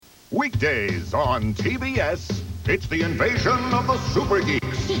Weekdays on TBS, it's the invasion of the Super Geeks.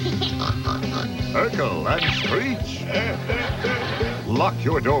 Urkel and Screech. Lock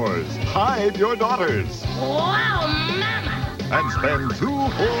your doors, hide your daughters, Wow, mama! and spend 2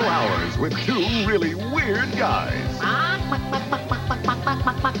 full hours with 2 really weird guys.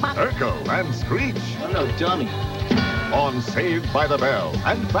 Urkel and Screech I'm no dummy. on Saved by the Bell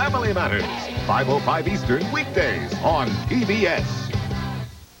and Family Matters. 5:05 Eastern weekdays on TBS.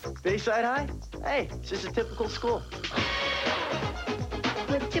 Bayside High? Hey, it's just a typical school.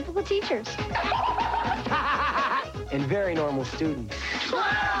 With typical teachers. And very normal students.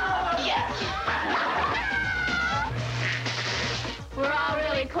 We're all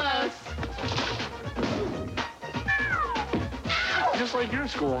really close. Just like your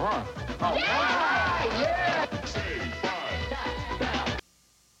school, huh?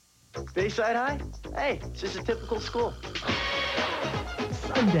 Bayside High? Hey, it's just a typical school.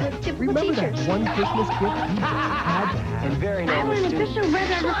 Sunday. With typical Remember teachers. that one Christmas gift you just had to have? And very I'm normal an students. official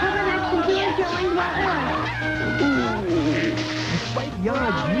Red Undercover Action Team joined by Despite the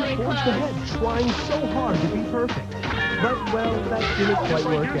odds, you forged ahead, trying so hard to be perfect. But, well, that didn't quite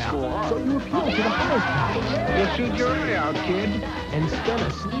work out. So you appealed to the highest power. You shoot your eye out, kid. And spent a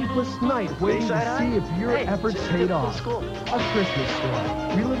sleepless night waiting Bayside to High? see if your Hey, efforts just a paid typical off. school. A Christmas Story.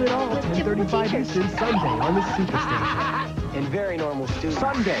 Relive it all, With typical 10:35 teachers. Eastern Sunday on the Superstation. And very normal students.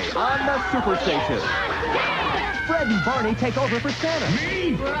 Sunday on the Superstation. Fred and Barney take over for Santa.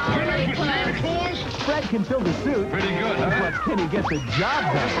 We're all really close. Fred can fill the suit. Pretty good, huh? But can he get the job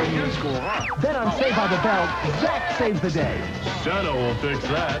done? Your school, huh? Then on Saved by the Bell, Zach saves the day. Santa will fix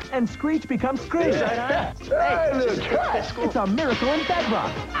that. And Screech becomes Screech. Bayside High? Hey, it's just a typical school. It's a miracle in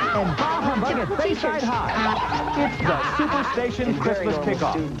Bedrock. And Bah Humbug at Bayside High. It's the Superstation And very Christmas normal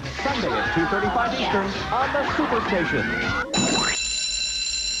Kickoff. students. Sunday at 2:35 Eastern on the Superstation.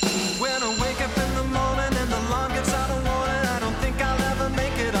 When I wake up in the morning and the alarm gives out a warning, I don't think I'll ever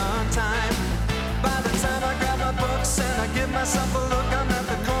make it on time. By the time I grab my books and I give myself a look, I'm at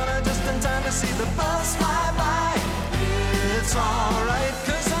the corner just in time to see the bus fly by. It's alright,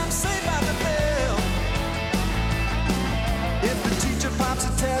 cause I'm saved by the bell. If the teacher pops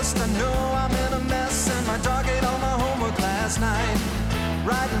a test, I know I'm in a mess, and my dog ate all my homework last night.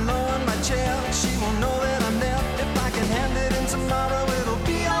 Riding low in my chair, she won't know that I'm there. If I can hand it in tomorrow, it'll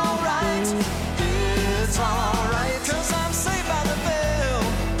be alright. It's alright, cause I'm saved by the bell.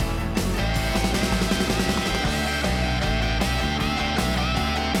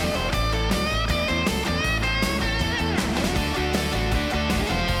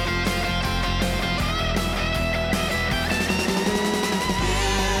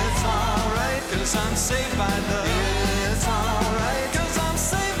 It's alright, cause I'm saved by the. It's alright, cause I'm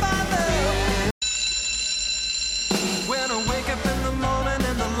saved by the. When I wake up in the morning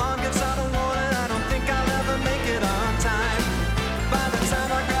and the alarm gives out a warning, I don't think I'll ever make it on time. By the time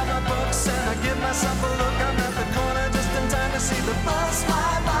I grab my books and I give myself a look, I'm at the corner just in time to see the bus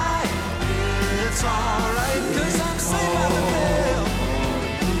fly by. It's alright, cause I'm saved by the bell.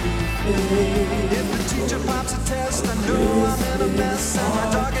 If the teacher pops a test, I know I'm in a mess, and my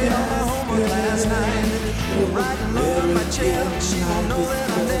dog ate all my homework last night. Riding low in my chair, she won't know that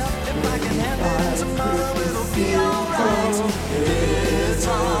I'm there. If I can hand it in tomorrow, it'll be alright. It's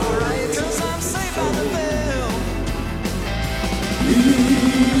alright, cause I'm saved by the bell.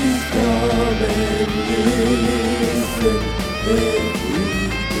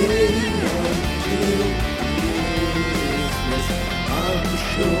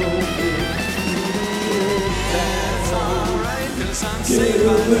 It's alright, cause I'm saved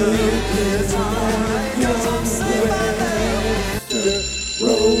by the bell. It's alright, cause I'm saved by the bell.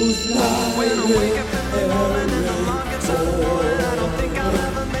 When I wake up in the morning and the alarm gets out of warning, I don't think I'll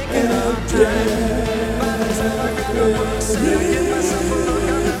ever make it on time. By the time I grab my books and I give myself a look,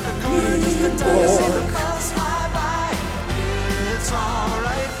 I'm at the corner just in time to see the bus fly by. It's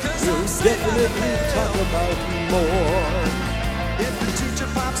alright, cause I'm saved by the bell. If the teacher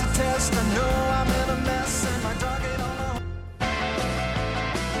pops a test, I know I'm in a mess, and my dog ate all my.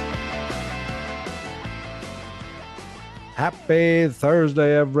 Happy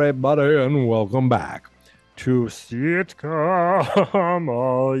Thursday, everybody, and welcome back to Sitcom,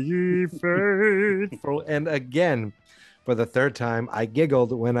 All Ye Faithful. And again, for the third time, I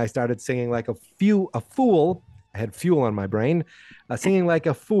giggled when I started singing like a fool. I had fuel on my brain, singing like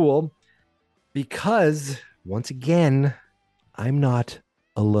a fool, because once again, I'm not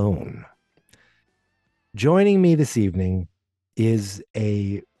alone. Joining me this evening is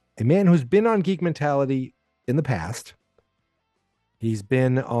a man who's been on Geek Mentality in the past. He's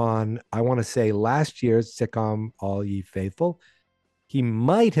been on, I want to say, last year's sitcom, All Ye Faithful. He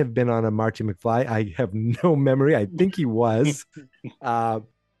might have been on a Marty McFly. I have no memory. I think he was. But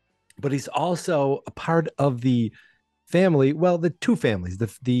he's also a part of the family. Well, the two families,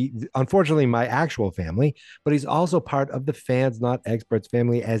 the unfortunately my actual family, but he's also part of the Fans Not Experts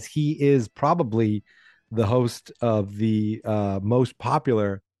family, as he is probably the host of the most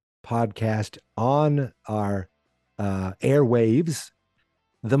popular podcast on our airwaves,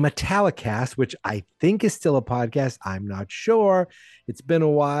 the Metallicast, which I think is still a podcast. I'm not sure. It's been a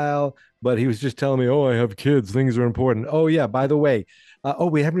while, but he was just telling me, oh, I have kids. Things are important. Oh, yeah, by the way,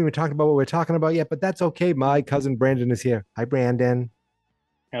 we haven't even talked about what we're talking about yet, but that's okay. My cousin Brandon is here. Hi, Brandon.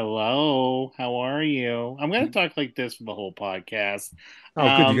 Hello, how are you? I'm going to talk like this for the whole podcast. Oh,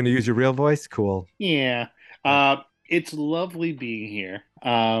 good. You're going to use your real voice? Cool. Yeah. It's lovely being here.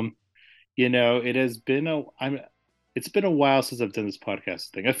 It's been a while since I've done this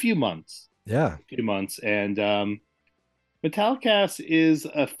podcast thing. A few months. Yeah. And Metallicast is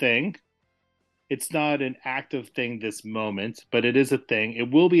a thing. It's not an active thing this moment, but it is a thing. It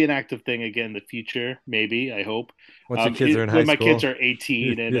will be an active thing again in the future, maybe, I hope. Once your kids are in high when school. my kids are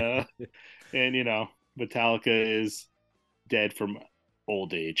 18 and Metallica is dead from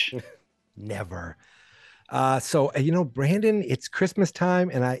old age. Never. Brandon, it's Christmas time,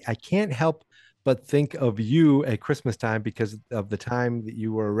 and I can't help but think of you at Christmas time because of the time that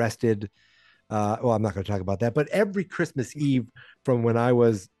you were arrested. I'm not going to talk about that, but every Christmas Eve from when I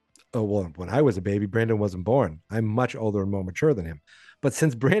was a baby, Brandon wasn't born. I'm much older and more mature than him. But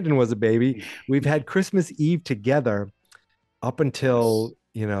since Brandon was a baby, we've had Christmas Eve together up until,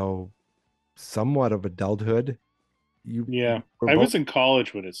 somewhat of adulthood. I was in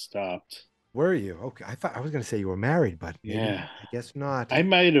college when it stopped. Were you? Okay. I thought I was going to say you were married, but yeah, I guess not. I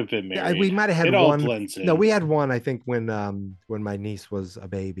might have been married. Yeah, we might have had it one. All blends in. No, we had one, I think, when my niece was a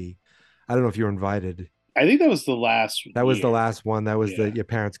baby. I don't know if you were invited. I think that was the last. That was the last one. That was your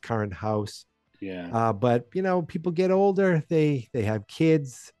parents' current house. Yeah. But people get older. They have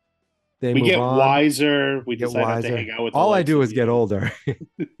kids. We get wiser. We get decide wiser. not to hang out with. All I do is get older.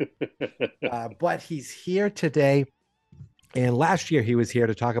 But he's here today, and last year he was here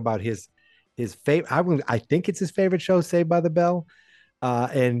to talk about his favorite. I think it's his favorite show, Saved by the Bell.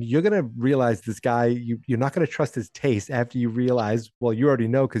 And you're gonna realize this guy. You're not gonna trust his taste after you realize. Well, you already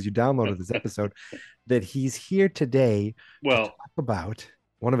know because you downloaded this episode that he's here today to talk about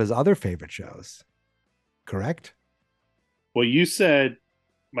one of his other favorite shows. Correct? Well, you said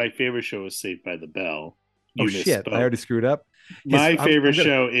my favorite show is Saved by the Bell. Oh shit! I already screwed up. My favorite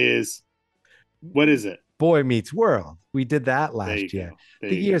show is what is it? Boy Meets World. We did that last year.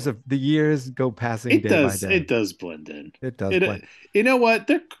 The years go passing day by day. It does blend in. It does blend. You know what?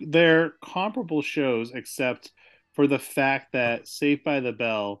 They're comparable shows, except for the fact that Saved by the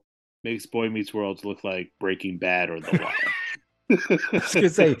Bell makes Boy Meets World look like Breaking Bad or The Wire. I was gonna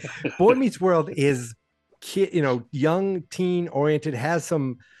say, Boy Meets World is young teen oriented, has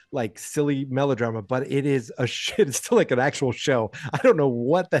some like silly melodrama, but it is a shit. It's still like an actual show. I don't know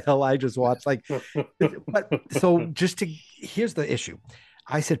what the hell I just watched. Here's the issue.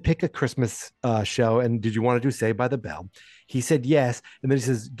 I said, pick a Christmas show. And did you want to do Saved by the Bell? He said, yes. And then he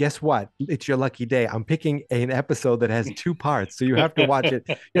says, guess what? It's your lucky day. I'm picking an episode that has 2 parts. So you have to watch it.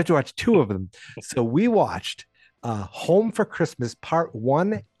 You have to watch 2 of them. So we watched Home for Christmas Part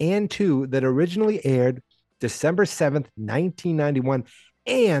 1 and 2 that originally aired December 7th, 1991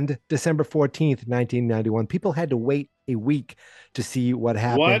 and December 14th, 1991. People had to wait a week to see what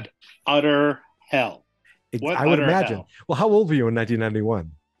happened. What utter hell. I would imagine. Hell. Well, how old were you in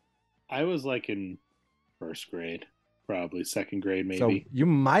 1991? I was like in first grade, probably second grade, maybe. So you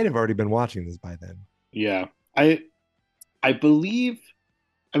might have already been watching this by then. Yeah. I believe,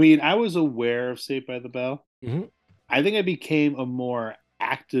 I was aware of Saved by the Bell. Mm-hmm. I think I became a more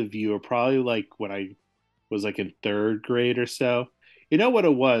active viewer, probably like when I was like in third grade or so. You know what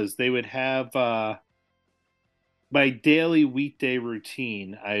it was? They would have my daily weekday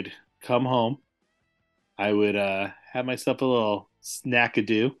routine. I'd come home. I would have myself a little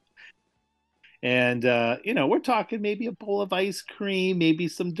snackadoo. And, we're talking maybe a bowl of ice cream, maybe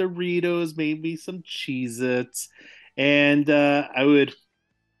some Doritos, maybe some Cheez-Its. And I would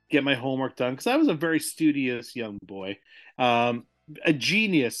get my homework done because I was a very studious young boy. A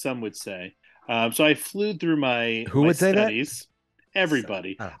genius, some would say. So I flew through my Who would studies. Say that?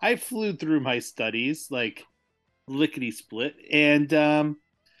 Everybody. I flew through my studies like lickety split, and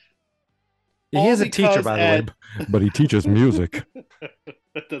he is a teacher, by the way, but he teaches music.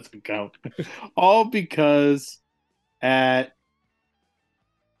 That doesn't count. All because at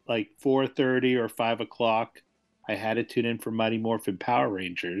like 4:30 or 5 o'clock, I had to tune in for Mighty Morphin Power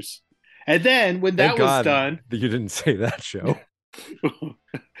Rangers, and then when that was done, you didn't say that show.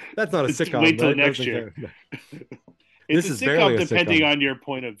 That's not a sitcom. Wait till right? next Doesn't year. count. It's This a is barely sitcom a depending sitcom. on your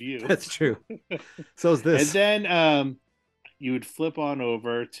point of view. That's true. So is this. And then you would flip on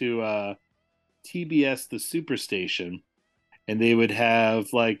over to TBS, the Superstation, and they would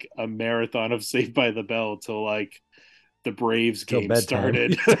have like a marathon of Saved by the Bell till like the Braves Till game bedtime.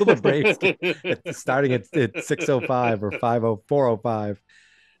 started. Till the Braves game. Starting at 6:05 or 4:05.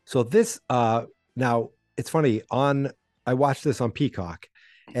 So this now it's funny I watched this on Peacock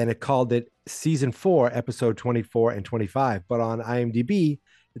and it called it season 4 episode 24 and 25, but on IMDb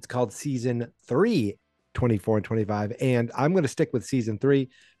it's called season 3 24 and 25, and I'm going to stick with season 3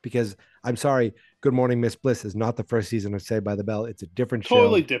 because I'm sorry, Good Morning Miss Bliss is not the first season of Saved by the Bell. It's a different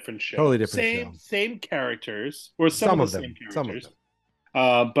Totally show. different show. Totally different show. Same characters, or some of the them. same Some of characters.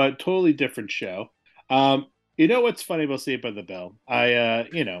 them. But totally different show. You know what's funny about Saved by the Bell? Yeah,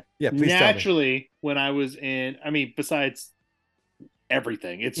 please tell me. naturally when I was besides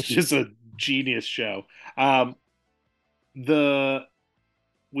everything, it's just a genius show.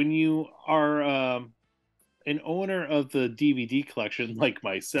 When you are an owner of the DVD collection like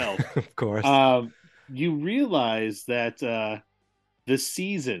myself, Of course. you realize that the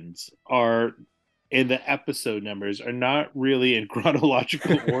seasons are and the episode numbers are not really in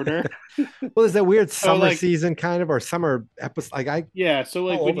chronological order. Well, there's that weird summer like- season kind of, or summer episode. Yeah, so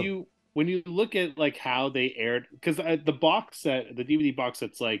like all when over. you look at like how they aired, because the box set, the DVD box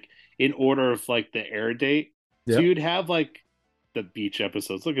set's like in order of like the air date. So Yep. you'd have like the beach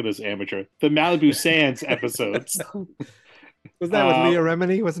episodes. Look at this amateur. The Malibu Sands episodes. Was that with Leah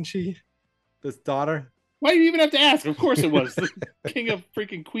Remini? Wasn't she this daughter? Why do you even have to ask? Of course it was. The king of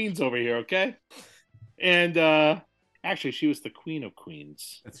freaking Queens over here, okay? And actually she was the queen of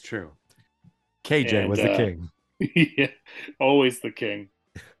Queens. That's true. KJ And, was the king. Yeah, always the king.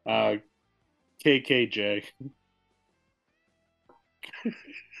 KKJ.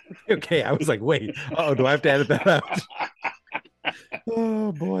 Okay, I was like, wait. Oh, do I have to edit that out?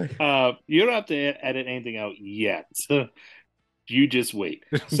 Oh boy. You don't have to edit anything out yet. You just wait.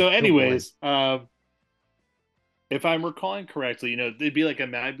 So, anyways, if I'm recalling correctly, there'd be like a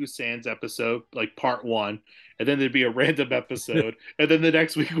Malibu Sands episode, like part 1, and then there'd be a random episode, and then the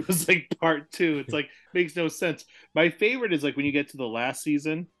next week was like part 2. It's like makes no sense. My favorite is like when you get to the last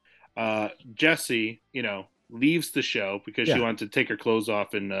season, Jessie, leaves the show because she wanted to take her clothes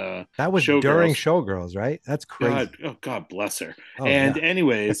off and that was Showgirls. during Showgirls, right? That's crazy. God bless her. Oh, and yeah.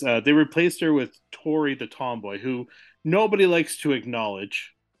 anyways, they replaced her with Tori the tomboy, who nobody likes to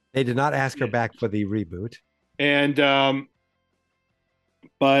acknowledge. They did not ask her back for the reboot. And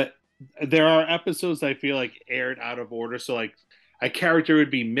but there are episodes I feel like aired out of order. So like a character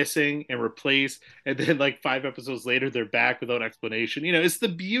would be missing and replaced, and then like 5 episodes later they're back without explanation. It's the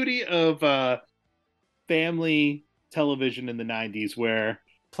beauty of family television in the 90s where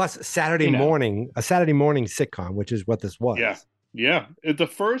Plus Saturday morning sitcom, which is what this was. yeah, the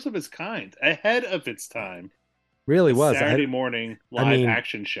first of its kind, ahead of its time. Really was. Saturday morning live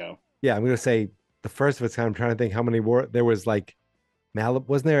action show. Yeah, I'm going to say the first of its kind. I'm trying to think how many were there. Was like Malibu.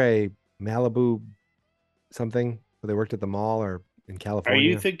 Wasn't there a Malibu something where they worked at the mall or in California? Are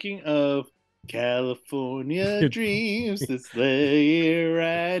you thinking of California Dreams? It's there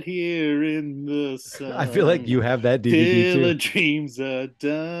right here in the sun. I feel like you have that DVD Till the too. dreams are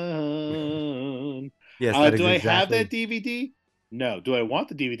done. Yes. That is do I have exactly- that DVD? No. Do I want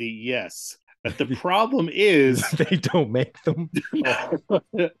the DVD? Yes. But the problem is they don't make them.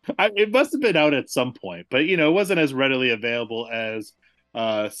 it must have been out at some point, but it wasn't as readily available as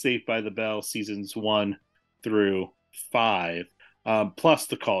Saved by the Bell seasons 1 through 5, plus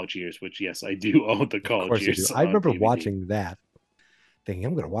the college years, which yes, I do own the Of college course you years. do. I on remember DVD. watching that, thinking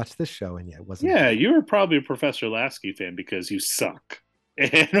I'm going to watch this show, and it wasn't. Yeah, you were probably a Professor Lasky fan because you suck.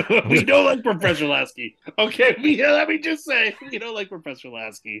 And we don't like Professor Lasky. Okay, let me just say, we don't like Professor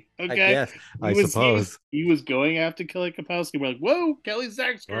Lasky. Okay, I guess. I He suppose. was going after Kelly Kapowski. We're like, whoa, Kelly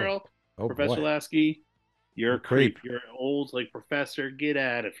Zach's girl. Oh, Professor boy. Lasky, you're a Creep. creep. You're an old professor. Get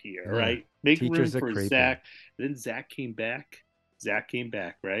out of here, Yeah. right? Make Teachers are room for creepy. Zach. Then Zach came back.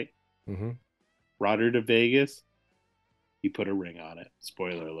 Right? Mm-hmm. Brought her to Vegas. He put a ring on it.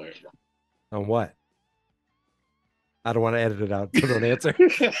 Spoiler alert. On what? I don't want to edit it out, so don't answer.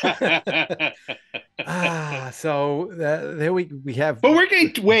 So there we have. But we're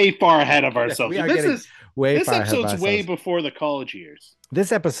getting way far ahead of ourselves. we are this getting is way this far ahead of episode's way ourselves. before the college years.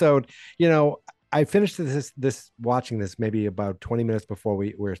 This episode, I finished this watching this maybe about 20 minutes before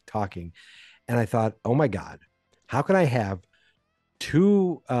we were talking, and I thought, oh my God, how can I have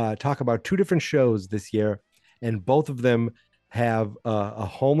talk about 2 different shows this year, and both of them have a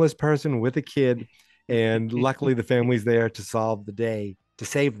homeless person with a kid and luckily the family's there to solve the day, to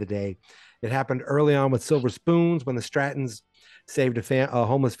save the day. It happened early on with Silver Spoons when the Strattons saved a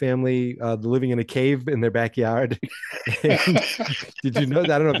homeless family living in a cave in their backyard. Did you know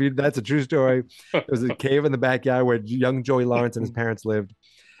that? I don't know if that's a true story. There was a cave in the backyard where young Joey Lawrence and his parents lived,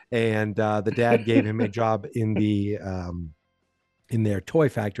 and the dad gave him a job in their toy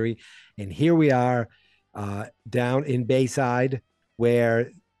factory. And here we are down in Bayside,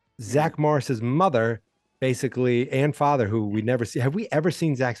 where Zach Morris's mother, basically, and father, who we never see. Have we ever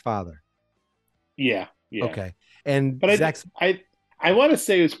seen Zach's father? Yeah. Okay. And but Zach's... I want to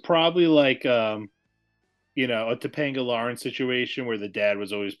say it's probably like a Topanga Lawrence situation where the dad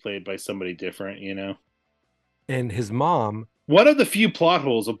was always played by somebody different, And his mom... One of the few plot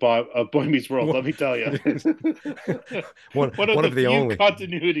holes of Boy Meets World, let me tell you. one of the few only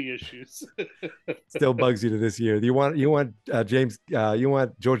continuity issues. Still bugs you to this year. You want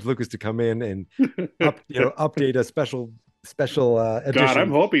George Lucas to come in and update a special edition. God,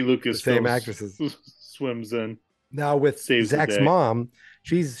 I'm hoping Lucas same actresses swims in. Now with Zach's mom,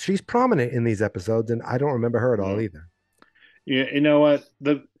 she's prominent in these episodes, and I don't remember her at all either. Yeah, you know what?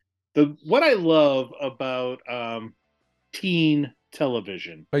 The what I love about teen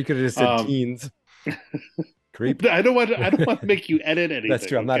television. Oh, you could have just said teens. Creep. I don't want to make you edit anything. That's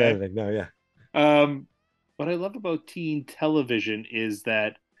true. I'm not editing. No, yeah. What I love about teen television is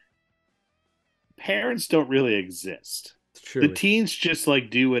that parents don't really exist. It's true. The teens just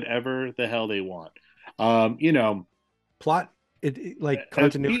do whatever the hell they want. Plot,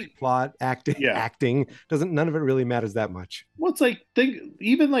 continuity, plot, acting doesn't. None of it really matters that much. Well, it's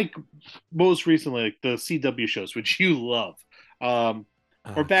most recently, the CW shows, which you love,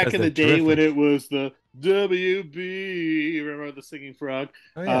 or back in the day when it was the WB. Remember the Singing Frog?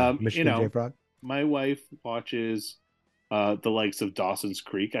 Oh yeah, Michigan J Frog. My wife watches the likes of Dawson's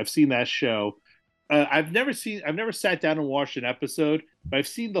Creek. I've seen that show. I've never sat down and watched an episode, but I've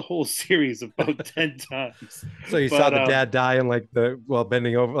seen the whole series about 10 times. So you saw the dad die and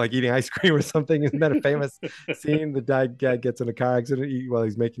bending over, eating ice cream or something. Isn't that a famous scene? The dad gets in a car accident while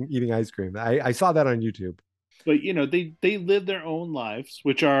he's eating ice cream. I saw that on YouTube. But they live their own lives,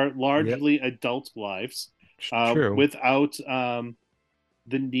 which are largely adult lives, without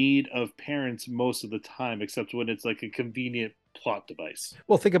the need of parents most of the time, except when it's a convenient plot device.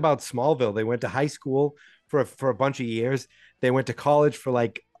 Well, think about Smallville. They went to high school for a bunch of years. They went to college for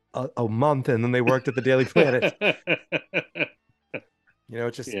a month, and then they worked at the Daily Planet.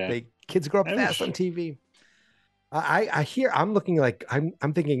 It's just kids grow up fast on TV. I'm looking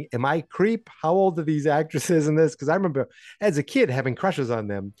I'm thinking, am I creep? How old are these actresses in this? Because I remember as a kid having crushes on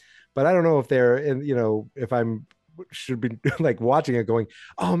them, but I don't know if they're in. If I'm should be watching it going,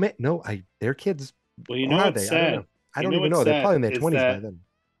 oh man, no, they're kids. Well, what's sad? I don't even know. They're probably in their 20s by then.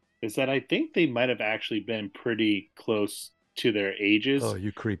 Is that I think they might have actually been pretty close to their ages. Oh,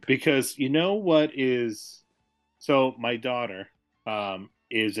 you creep. Because what is... So my daughter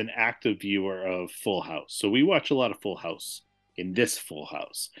is an active viewer of Full House. So we watch a lot of Full House in this Full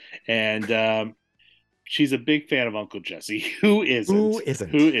House. And she's a big fan of Uncle Jesse. Who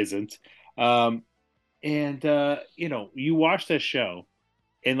isn't? You watch that show,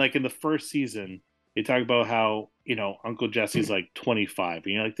 and in the first season, they talk about how, Uncle Jesse's 25.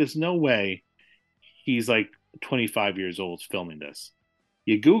 And you're like, there's no way he's 25 years old filming this.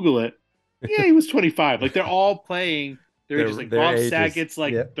 You Google it. Yeah, he was 25. They're all playing. They're just Bob ages. Saget's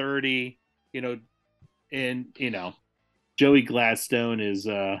 30, and, Joey Gladstone is,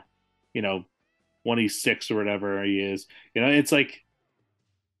 26 or whatever he is. It's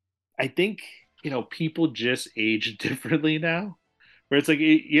I think, people just age differently now. Where it's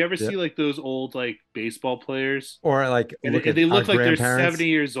you ever see those old baseball players, or they look like they're 70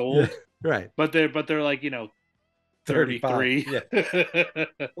 years old, right? But they're 33. Yeah.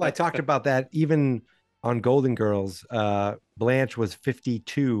 Well, I talked about that even on Golden Girls. Blanche was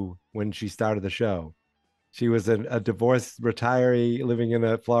 52 when she started the show. She was a divorced retiree living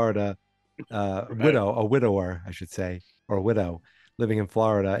in Florida, a widower, I should say, or a widow. Living in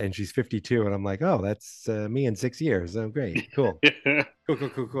Florida, and she's 52, and I'm like, oh, that's me in 6 years. Oh, great, cool.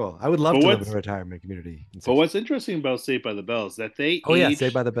 Cool. I would love to live in a retirement community. But what's interesting about Saved by the Bell is that they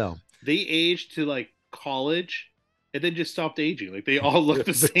Saved by the Bell. They aged to college, and then just stopped aging. They all look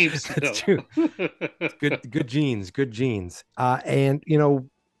the same. That's true. Good genes. And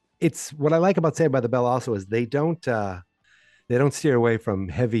it's what I like about Saved by the Bell also is they don't steer away from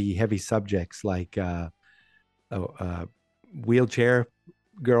heavy subjects like wheelchair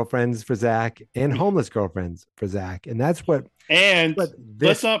girlfriends for Zach and homeless girlfriends for Zach. And that's what...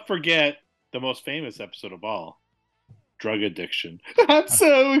 let's not forget the most famous episode of all, drug addiction. I'm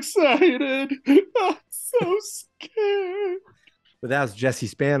so excited. I'm so scared. But that was Jesse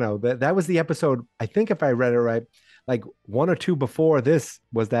Spano. That was the episode. I think if I read it right, like one or two before this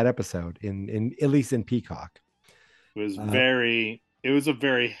was that episode in at least in Peacock. It was it was a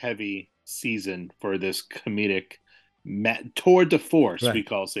very heavy season for this comedic tour de force, we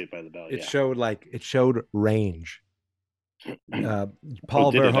call Saved by the Bell. It showed range.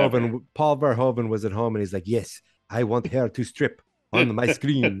 Paul Verhoeven was at home and he's like, yes, I want her to strip on my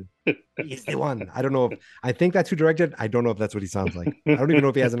screen. He's the one. I don't know if I think that's who directed. I don't know if that's what he sounds like. I don't even know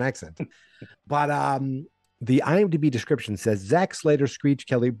if he has an accent. But the IMDb description says Zach Slater, Screech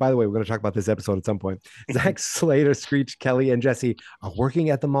Kelly. By the way, we're going to talk about this episode at some point. Zach Slater, Screech Kelly, and Jesse are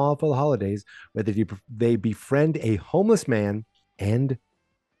working at the mall for the holidays, where they befriend a homeless man and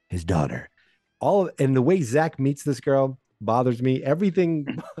his daughter. And the way Zach meets this girl bothers me. Everything.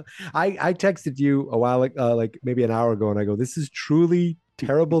 I texted you a while, like maybe an hour ago, and I go, "This is truly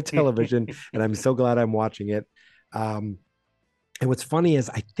terrible television," and I'm so glad I'm watching it. And what's funny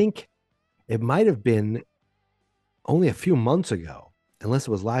is I think it might have been only a few months ago, unless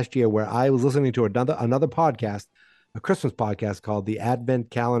it was last year, where I was listening to another podcast, a Christmas podcast called the Advent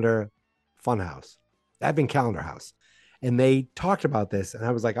Calendar Funhouse, Advent Calendar House. And they talked about this, and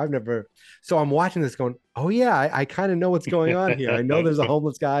I was like, so I'm watching this going, oh yeah, I kind of know what's going on here. I know there's a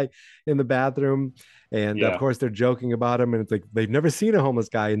homeless guy in the bathroom, and of course they're joking about him, and it's like, they've never seen a homeless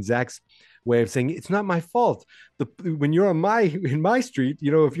guy. And Zach's way of saying, it's not my fault. When you're in my street,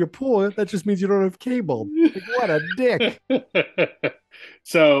 if you're poor, that just means you don't have cable. Like, what a dick.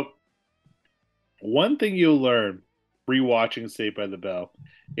 So one thing you'll learn rewatching Saved by the Bell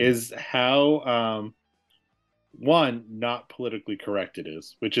is how, one, not politically correct it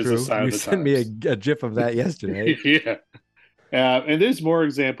is, which is a sign of the times. You sent me a gif of that yesterday. Yeah. And there's more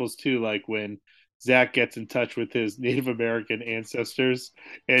examples too, like when Zach gets in touch with his Native American ancestors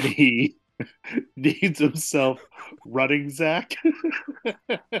and he needs himself running Zach.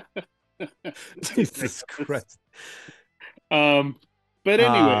 Jesus Christ. But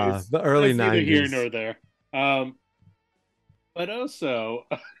anyways, the early 90s. Neither here nor there. But also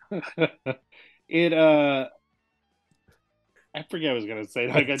I forget what I was going to say.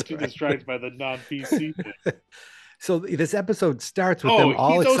 I got too distracted by the non-PC thing. So this episode starts with them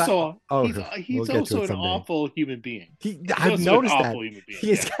all excited. He's also an awful human being. I've noticed that.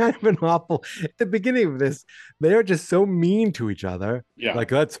 He's kind of an awful. At the beginning of this, they're just so mean to each other. Yeah.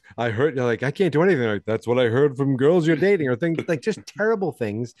 Like, I heard, like, I can't do anything. Like, that's what I heard from girls you're dating, or things like just terrible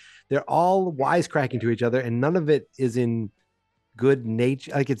things. They're all wisecracking to each other, and none of it is in good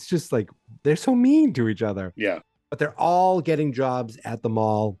nature. Like, it's just like, they're so mean to each other. Yeah. But they're all getting jobs at the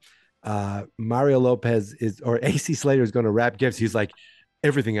mall. Mario Lopez or AC Slater is going to wrap gifts. He's like,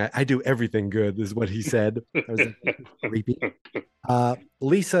 everything I do everything good is what he said. That was creepy.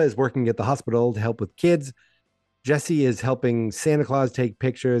 Lisa is working at the hospital to help with kids. Jesse is helping Santa Claus take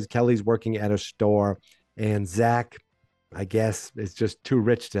pictures. Kelly's working at a store, and Zach, I guess, is just too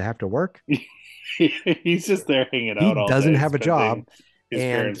rich to have to work. He's just there hanging out. He doesn't have a job. His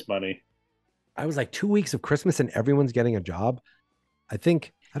parents' money. I was like 2 weeks of Christmas and everyone's getting a job. I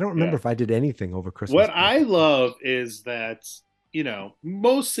don't remember if I did anything over Christmas. What I love is that,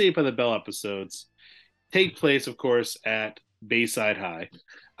 most Saved by the Bell episodes take place, of course, at Bayside High.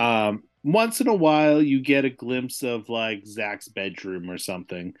 Once in a while, you get a glimpse of like Zach's bedroom or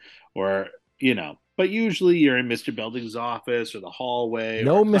something, or, but usually you're in Mr. Belding's office or the hallway.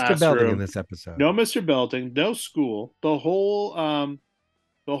 No Mr. Belding in this episode. No Mr. Belding, no school. The whole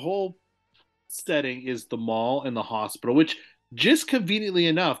setting is the mall and the hospital, which just conveniently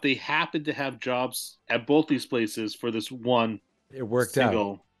enough, they happen to have jobs at both these places for this one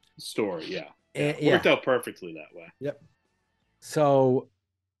single story. Yeah. It worked out perfectly that way. Yep. So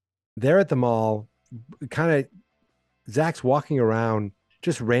they're at the mall, kind of Zach's walking around,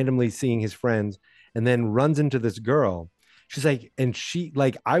 just randomly seeing his friends, and then runs into this girl. She's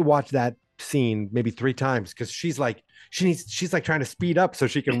like, I watched that scene maybe 3 times because she's like trying to speed up so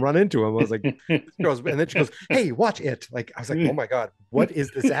she can run into him. I was like, this girl's, and then she goes, hey, watch it. Like, I was like, oh my God, what is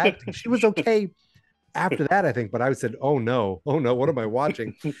this acting? She was okay after that, I think, but I said, oh no, what am I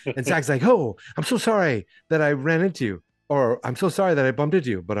watching? And Zach's like, oh, I'm so sorry that I ran into you, or I'm so sorry that I bumped into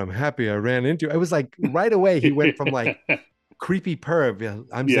you, but I'm happy I ran into you. I was like, right away he went from like creepy perv,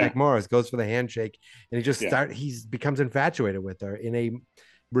 I'm Zach Morris, goes for the handshake, and he just becomes infatuated with her in a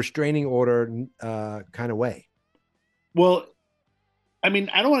restraining order kind of way. Well, I mean,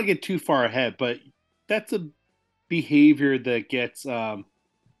 I don't want to get too far ahead, but that's a behavior that gets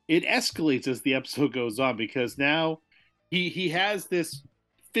it escalates as the episode goes on, because now he has this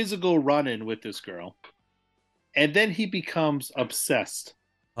physical run-in with this girl, and then he becomes obsessed.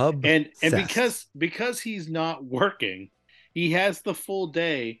 And because he's not working, he has the full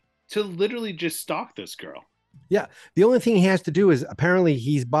day to literally just stalk this girl. Yeah, the only thing he has to do is apparently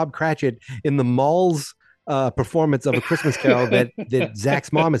he's Bob Cratchit in the mall's performance of A Christmas Carol that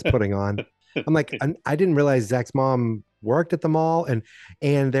Zach's mom is putting on. I'm like, I didn't realize Zach's mom worked at the mall,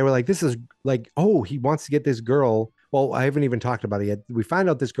 and they were like, this is like, oh, he wants to get this girl. Well, I haven't even talked about it yet. We find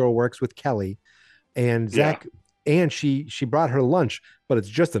out this girl works with Kelly, and Zach, and she brought her lunch, but it's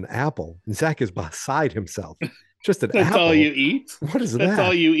just an apple, and Zach is beside himself. Just an That's apple. all you eat? What is that? That's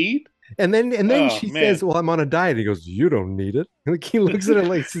all you eat? And then she says, well, I'm on a diet. He goes, you don't need it. And like, he looks at her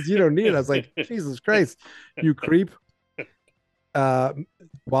like, says, you don't need it. I was like, Jesus Christ, you creep. After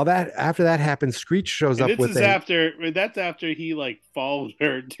that happens, Screech shows up with that's after he like followed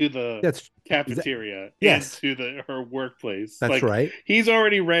her to the cafeteria into her workplace. That's like, right. He's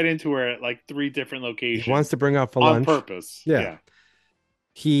already read into her at like 3 different locations. He wants to bring out for on lunch purpose. Yeah.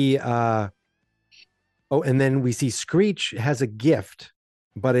 He and then we see Screech has a gift,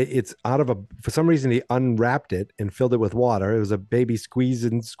 but it's out of for some reason he unwrapped it and filled it with water. It was a baby squeeze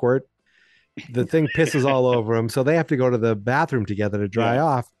and squirt. The thing pisses all over him, so they have to go to the bathroom together to dry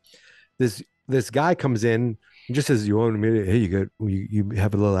off. This guy comes in and just says, "You want me to? Hey, you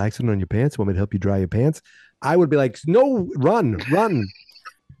have a little accident on your pants. Want me to help you dry your pants?" I would be like, "No, run!"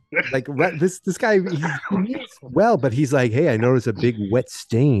 Like this guy, he means well, but he's like, "Hey, I noticed a big wet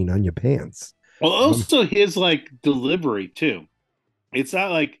stain on your pants." Well, also his like delivery too. It's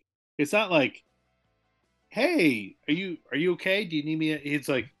not like, "Hey, are you okay? Do you need me?" It's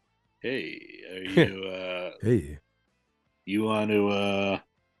like, "Hey, are you hey, you want to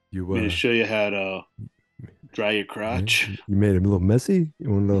me to show you how to dry your crotch? You made it a little messy. You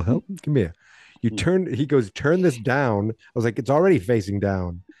want a little help? Come here." He goes, turn this down. I was like, it's already facing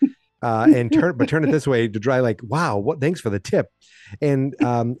down. And turn it this way to dry. Like, wow, thanks for the tip. And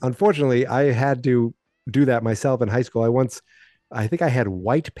unfortunately, I had to do that myself in high school. I think I had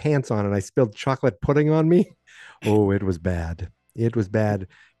white pants on and I spilled chocolate pudding on me. Oh, it was bad. It was bad.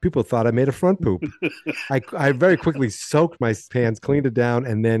 People thought I made a front poop. I very quickly soaked my pants, cleaned it down,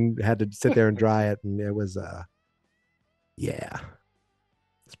 and then had to sit there and dry it. And it was,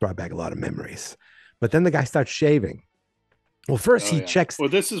 it's brought back a lot of memories. But then the guy starts shaving. Well, first he checks. Well,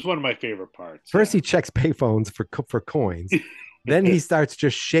 this is one of my favorite parts. First he checks payphones for coins. Then he starts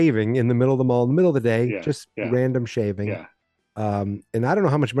just shaving in the middle of the mall, in the middle of the day, random shaving. Yeah. And I don't know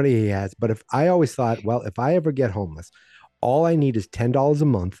how much money he has, but I always thought, well, if I ever get homeless, all I need is $10 a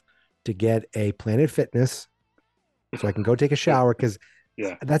month to get a Planet Fitness so I can go take a shower. Because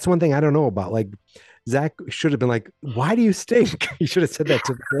that's one thing I don't know about. Like, Zach should have been like, why do you stink? He should have said that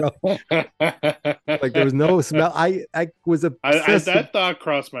to the girl. Like, there was no smell. I was that thought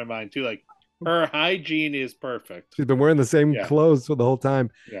crossed my mind too. Like, her hygiene is perfect. She's been wearing the same clothes for the whole time.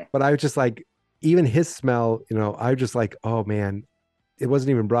 Yeah. But I was just like, even his smell, I was just like, oh man, it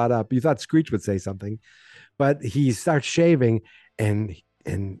wasn't even brought up. You thought Screech would say something, but he starts shaving and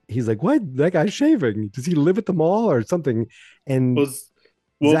he's like, what? That guy's shaving. Does he live at the mall or something? And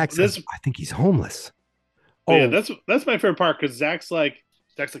Zach says, I think he's homeless. Oh yeah, that's my favorite part, because Zach's like,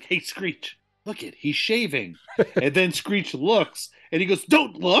 hey, Screech, look it, he's shaving. And then Screech looks and he goes,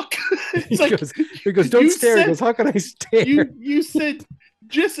 don't look. He goes, don't stare. He goes, how can I stare? You said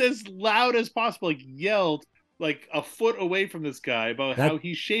just as loud as possible, like yelled like a foot away from this guy about how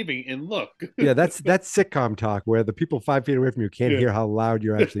he's shaving, and look. Yeah, that's sitcom talk where the people 5 feet away from you can't hear how loud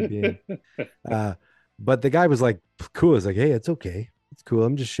you're actually being. But the guy was like, cool. It's like, hey, it's okay. It's cool.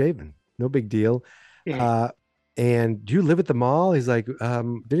 I'm just shaving. No big deal. And do you live at the mall? He's like,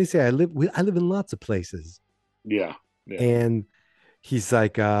 did he say I live in lots of places? Yeah. And he's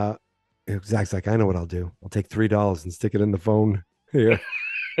like, Zach's like, I know what I'll do. I'll take $3 and stick it in the phone here.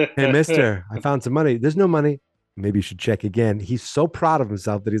 Hey, mister, I found some money. There's no money. Maybe you should check again. He's so proud of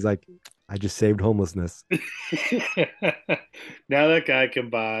himself that he's like, I just saved homelessness. Now that guy can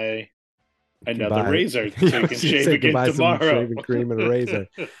buy another razor so he can shave again tomorrow. Some shaving cream and a razor.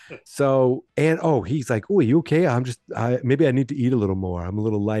 So, and he's like, oh, are you okay? Maybe I need to eat a little more. I'm a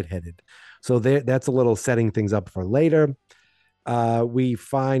little lightheaded. So that's a little setting things up for later. We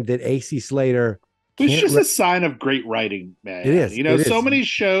find that AC Slater. It's just a sign of great writing, man. It is. So many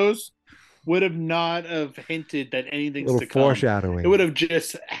shows would have not have hinted that anything's to come. Foreshadowing. It would have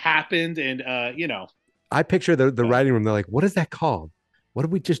just happened, and I picture the writing room. They're like, "What is that called? What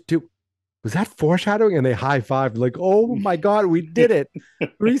did we just do? Was that foreshadowing?" And they high-fived, like, "Oh my god, we did it!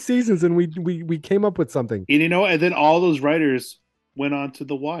 3 seasons, and we came up with something." And and then all those writers went on to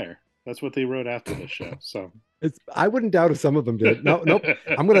The Wire. That's what they wrote after the show. So I wouldn't doubt if some of them did. Nope.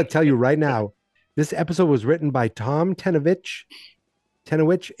 I'm going to tell you right now. This episode was written by Tom Tenowich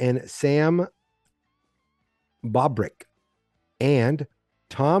and Sam Bobrick. And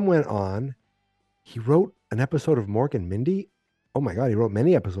Tom went on, he wrote an episode of Mork and Mindy. Oh my God, he wrote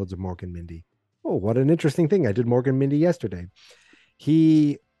many episodes of Mork and Mindy. Oh, what an interesting thing. I did Mork and Mindy yesterday.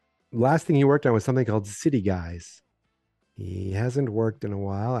 Last thing he worked on was something called City Guys. He hasn't worked in a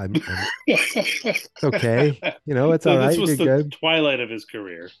while. Okay. It's all right. This was You're the good. twilight of his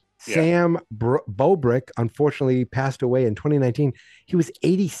career. Yeah. Sam Bobrick unfortunately passed away in 2019. He was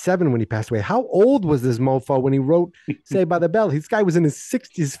 87 when he passed away. How old was this mofo when he wrote Saved by the Bell? This guy was in his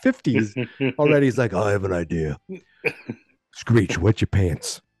 60s, 50s already. He's like, I have an idea. Screech, wet your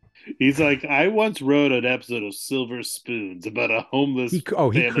pants. He's like, I once wrote an episode of Silver Spoons about a homeless He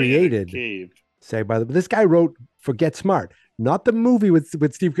family created in a cave. Saved by the Bell. This guy wrote for Get Smart, not the movie with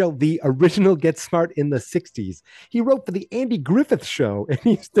Steve Carell, the original Get Smart in the 60s. He wrote for the Andy Griffith Show, and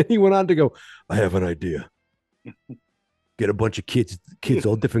he went on to go, I have an idea. Get a bunch of kids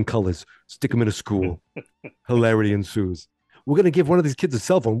all different colors, stick them in a school. Hilarity ensues. We're going to give one of these kids a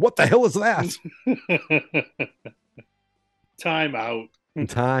cell phone. What the hell is that? Time out.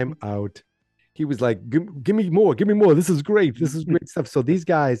 Time out. He was like, give me more. This is great. This is great stuff. So these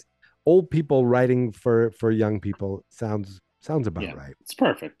guys, old people writing for young people, sounds about right. It's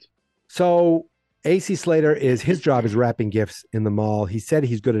perfect. So AC Slater his job is wrapping gifts in the mall. He said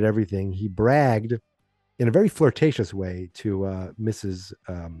he's good at everything. He bragged in a very flirtatious way to Mrs.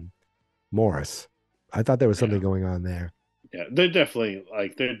 Morris. I thought there was something going on there. Yeah, they're definitely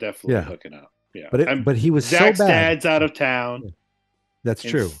hooking up. Yeah, but he was Zach's so bad. dad's out of town. Yeah. That's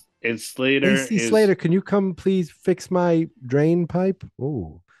true. And Slater AC Slater, can you come please fix my drain pipe?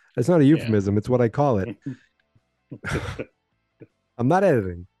 Oh, that's not a euphemism. It's what I call it. I'm not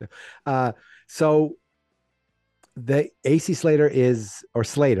editing. So the AC Slater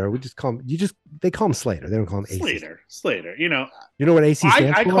Slater. We just call him. They call him Slater. They don't call him AC. Slater. You know what AC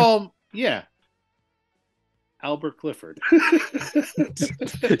stands for? I call him. Yeah. Albert Clifford.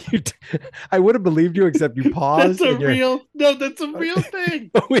 I would have believed you, except you paused. That's a real thing.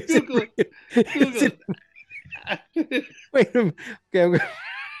 Google it. Wait a minute. Okay,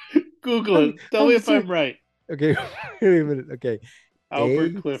 Google it. Tell me if I'm right. Okay, wait a minute. Okay,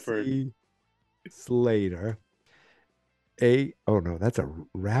 Albert Clifford. Slater. Oh no, that's a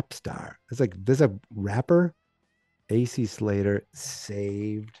rap star. It's like there's a rapper. AC Slater,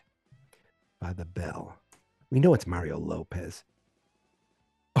 Saved by the Bell. We know it's Mario Lopez.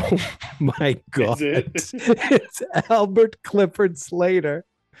 Oh my God. It's Albert Clifford Slater.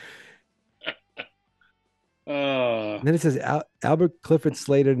 And then it says Albert Clifford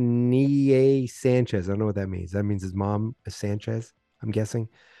Slater Nie Sanchez. I don't know what that means. That means his mom is Sanchez, I'm guessing.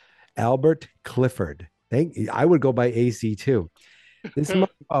 Albert Clifford. I would go by AC too. This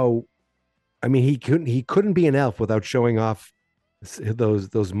he couldn't be an elf without showing off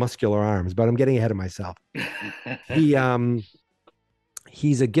those muscular arms, but I'm getting ahead of myself. He's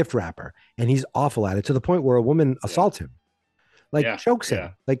a gift wrapper, and he's awful at it, to the point where a woman assaults him, chokes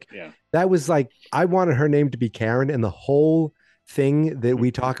him. That was like, I wanted her name to be Karen, and the whole thing that we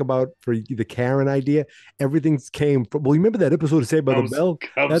talk about for the Karen idea, everything's came from. Well, you remember that episode of Saved by the Bell?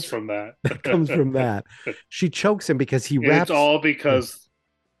 Comes from that. That comes from that. She chokes him because he raps. It's all because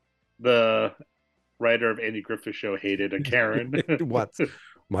the writer of Andy Griffith Show hated a Karen. What?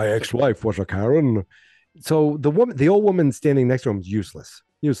 My ex-wife was a Karen. So the old woman standing next to him is useless.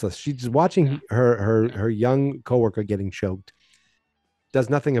 She's just watching her young coworker getting choked.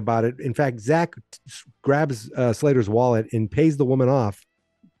 Does nothing about it. In fact, Zach grabs Slater's wallet and pays the woman off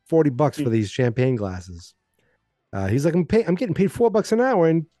 $40 for these champagne glasses. He's like, I'm getting paid $4 an hour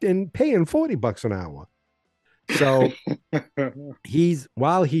and paying $40 an hour. So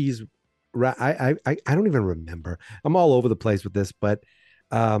I don't even remember. I'm all over the place with this, but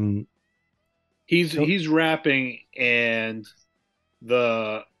he's rapping, and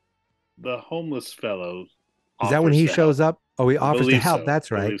the homeless fellow. Is that when he shows up? Oh, he offers to help. So.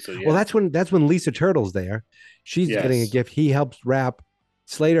 That's right. So, yeah. Well, that's when Lisa Turtle's there. She's getting a gift. He helps rap.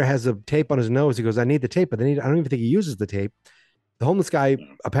 Slater has a tape on his nose. He goes, I need the tape, but I don't even think he uses the tape. The homeless guy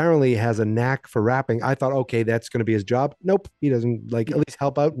apparently has a knack for rapping. I thought, okay, that's going to be his job. Nope. He doesn't at least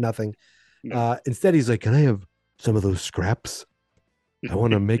help out. Nothing. No. Instead, he's like, can I have some of those scraps? He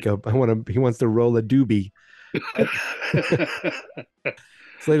wants to roll a doobie.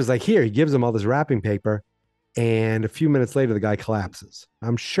 Slater's like, here, he gives him all this wrapping paper. And a few minutes later, the guy collapses.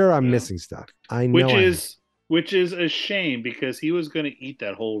 I'm sure I'm missing stuff. I know. Which is a shame, because he was going to eat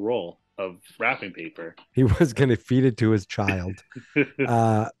that whole roll of wrapping paper. He was going to feed it to his child.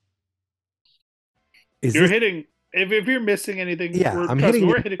 You're hitting If you're missing anything, Yeah, I'm trust hitting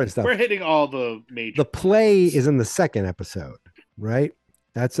me, the different stuff. we're hitting all the major. The play is in the second episode, right?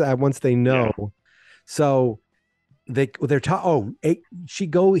 That's once they know. Yeah. So they're taught. He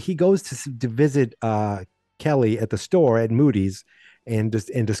goes to visit Kelly at the store at Moody's, and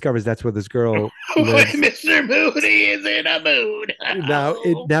discovers that's where this girl lives. Mr. Moody is in a mood. Now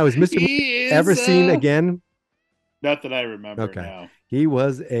is Mr. Moody ever seen again? Not that I remember. Okay, now. He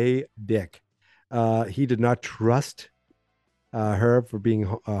was a dick. He did not trust her for being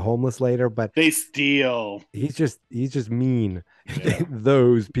homeless later, but they steal. He's just mean. Yeah.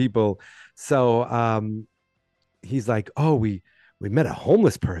 Those people. So he's like, oh, we met a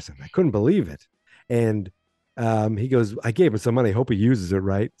homeless person. I couldn't believe it. And he goes, I gave him some money. Hope he uses it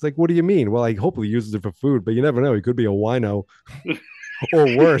right. It's like, what do you mean? Well, I hope he uses it for food, but you never know. He could be a wino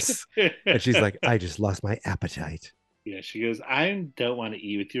or worse. And she's like, I just lost my appetite. Yeah, she goes, I don't want to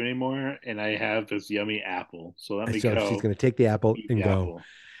eat with you anymore, and I have this yummy apple. So let me go. She's going to take the apple and go. Apple.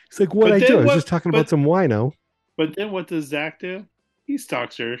 It's like, what I do? I was just talking about some wino. But then what does Zach do? He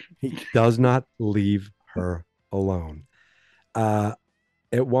stalks her. He does not leave her alone. At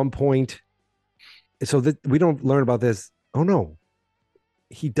one point, so that we don't learn about this. Oh no,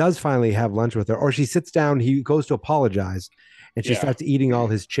 he does finally have lunch with her, or she sits down. He goes to apologize, and she starts eating all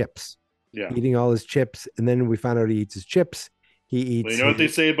his chips. Yeah, eating all his chips, and then we find out he eats his chips. He eats. Well, you know what they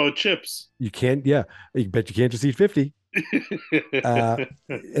say about chips? You can't. Yeah, but you can't just eat 50.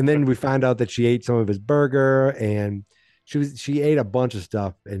 And then we find out that she ate some of his burger, and she ate a bunch of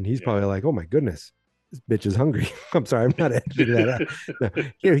stuff, and he's probably like, "Oh my goodness, this bitch is hungry." I'm sorry, I'm not editing that out.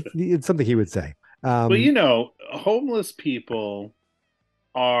 No, it's something he would say. Well, you know, homeless people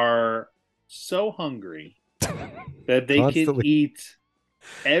are so hungry that they can eat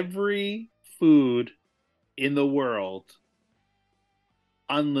every food in the world,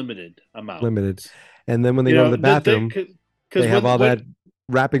 unlimited amount. Limited. And then when they go to the bathroom, they have all that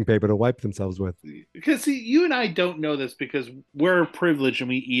wrapping paper to wipe themselves with. Because see, you and I don't know this because we're privileged and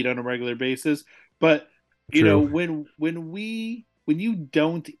we eat on a regular basis. But you know, when you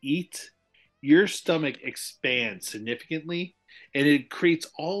don't eat, your stomach expands significantly, and it creates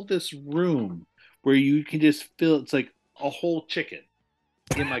all this room where you can just feel it's like a whole chicken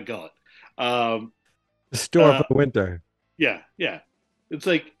in my gut. Store for the winter. Yeah. It's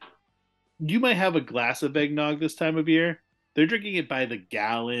like you might have a glass of eggnog this time of year. They're drinking it by the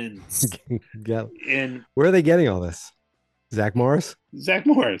gallons. And where are they getting all this? Zach Morris? Zach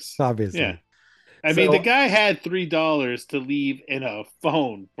Morris. Obviously. Yeah. I mean, the guy had $3 to leave in a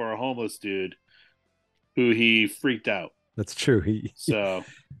phone for a homeless dude who he freaked out. That's true. So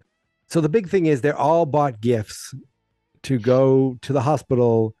the big thing is they're all bought gifts to go to the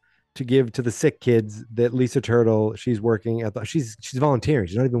hospital to give to the sick kids that Lisa Turtle, she's working at she's volunteering.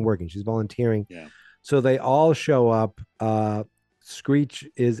 She's not even working. She's volunteering. Yeah. So they all show up. Screech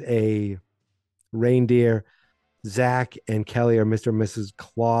is a reindeer. Zach and Kelly are Mr. and Mrs.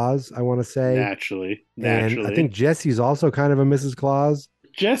 Claus, I want to say. Naturally. And I think Jesse's also kind of a Mrs. Claus.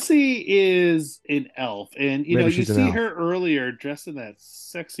 Jessie is an elf. And, you Maybe know, you she's an see elf. her earlier dressed in that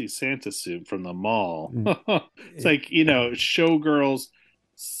sexy Santa suit from the mall. It's like, you know, Showgirls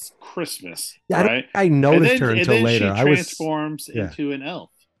Christmas, right? I noticed her until later. She transforms into an elf.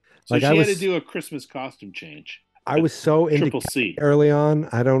 So Like, she I was- had to do a Christmas costume change. I was so into Triple C. early on.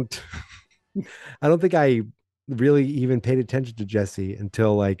 I don't think I really even paid attention to Jessie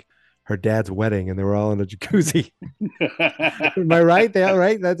until like her dad's wedding and they were all in a jacuzzi. Am I right? They all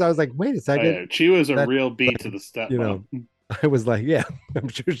right? I was like, wait a second. Oh, yeah. She was a real beat to the step. You know, I was like, yeah, I'm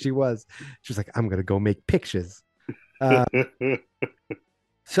sure she was. She was like, I'm gonna go make pictures.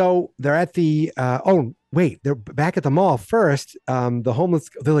 So they're at the they're back at the mall first. The homeless,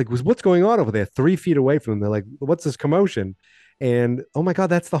 they're like, what's going on over there? 3 feet away from them. They're like, what's this commotion? And oh my God,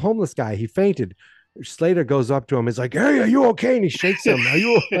 that's the homeless guy. He fainted. Slater goes up to him. He's like, hey, are you okay? And he shakes him. Are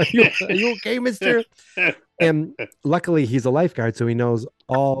you okay, mister? And luckily he's a lifeguard, so he knows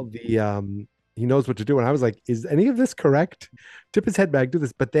all the he knows what to do. And I was like, is any of this correct? Tip his head back, do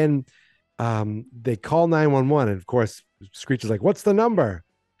this. But then they call 911, and of course Screech is like, what's the number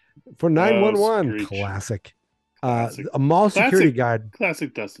for 911? Classic. A mall security guard.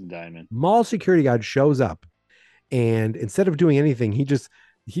 Classic Dustin Diamond. Mall security guard shows up, and instead of doing anything, he just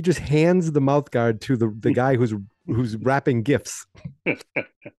hands the mouth guard to the guy who's wrapping gifts.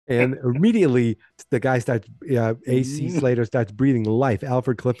 And immediately the guy starts AC Slater starts breathing life.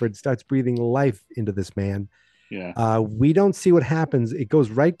 Alfred Clifford starts breathing life into this man. Yeah. We don't see what happens. It goes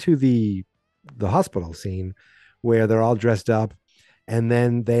right to the hospital scene where they're all dressed up. And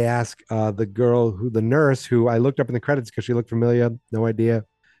then they ask the nurse who I looked up in the credits because she looked familiar. No idea.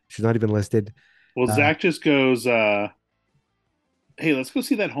 She's not even listed. Well, Zach just goes, hey, let's go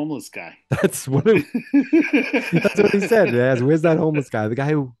see that homeless guy. That's what that's what he said. Yes, where's that homeless guy? The guy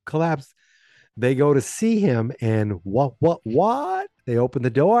who collapsed. They go to see him, and what? They open the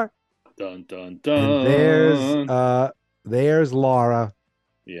door, Dun dun dun. and there's Laura.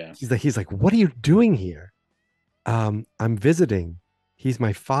 Yeah. He's like, what are you doing here? I'm visiting. He's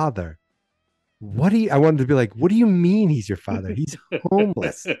my father. I wanted to be like, what do you mean he's your father? He's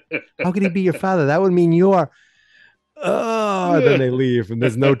homeless. How could he be your father? That would mean you're. Oh, and then they leave, and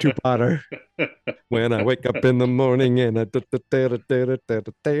there's no two-parter. When I wake up in the morning and I. And then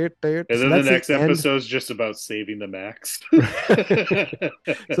the next episode is just about saving the Max. So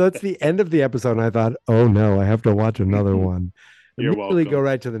that's the end of the episode, and I thought, oh no, I have to watch another one. You're Immediately welcome. go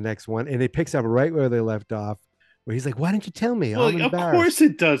right to the next one, and it picks up right where they left off, where he's like, why didn't you tell me? Well, I'm of embarrassed. course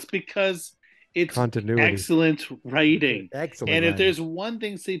it does, because it's Continuity. excellent writing. Excellent. And if writing. there's one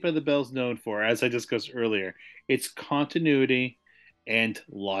thing Saved by the Bell's known for, as I discussed earlier, it's continuity and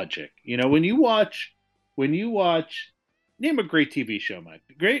logic. You know, when you watch, name a great TV show, Mike.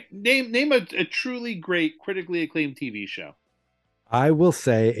 Name a truly great, critically acclaimed TV show. I will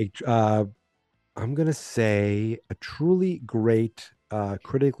say, I'm going to say a truly great,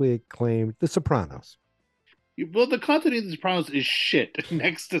 critically acclaimed The Sopranos. Well, the continuity of The Sopranos is shit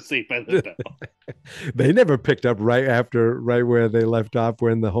next to Saved by the Bell. They never picked up right where they left off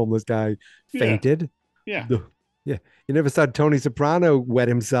when the homeless guy fainted. Yeah. Yeah. You never saw Tony Soprano wet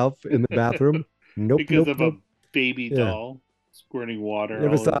himself in the bathroom? Nope. Because nope, of a nope. baby doll squirting water.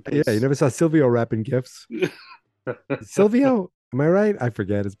 You never saw Silvio wrapping gifts. Silvio, am I right? I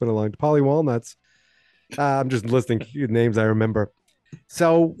forget. It's been a long time. Polly Walnuts. I'm just listing names I remember.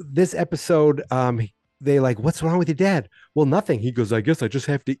 So this episode, they like, what's wrong with your dad? Well, nothing. He goes, I guess I just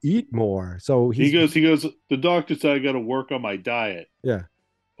have to eat more. So he goes, the doctor said I got to work on my diet. Yeah.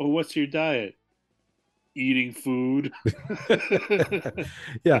 Oh, what's your diet? Eating food.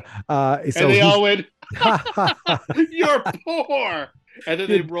 Yeah. And they all went, you're poor. And then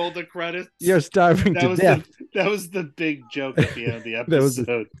they rolled the credits. You're starving to death. That was the big joke at the end of the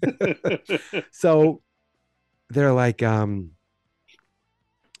episode. So they're like,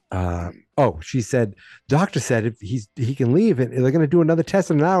 she said, doctor said if he can leave and they're going to do another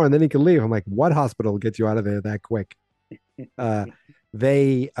test in an hour and then he can leave. I'm like, what hospital gets you out of there that quick?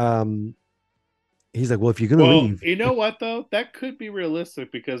 He's like, well, if you're going to leave. You know what, though? That could be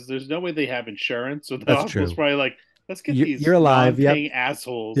realistic because there's no way they have insurance. So the That's hospital's true. probably like, let's get You're alive. non-paying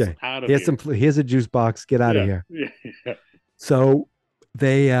assholes out of here. Here's a juice box. Get out of here. Yeah. So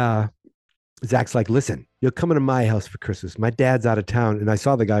they, Zach's like, listen, you're coming to my house for Christmas. My dad's out of town. And I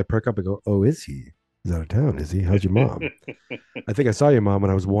saw the guy perk up and go, oh, is he? He's out of town, is he? How's your mom? I think I saw your mom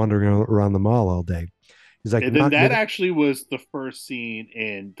when I was wandering around the mall all day. He's like, and then that actually was the first scene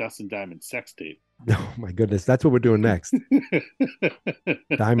in Dustin Diamond's sex tape. Oh my goodness, that's what we're doing next.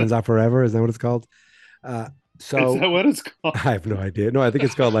 Diamonds Are Forever, is that what it's called? So is that what it's called? I have no idea. No, I think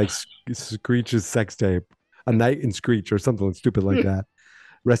it's called like Screech's sex tape, A Night in Screech or something stupid like that.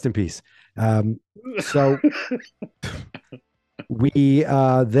 Rest in peace. So we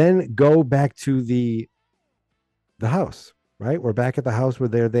then go back to the house, right? We're back at the house where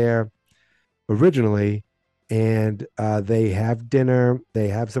they're there originally, and they have dinner. They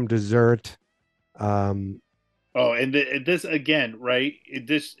have some dessert. And this again, right?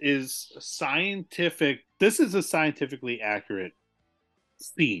 This is scientific. This is a scientifically accurate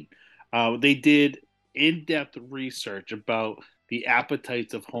scene. They did in-depth research about the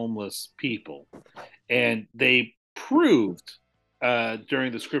appetites of homeless people, and they proved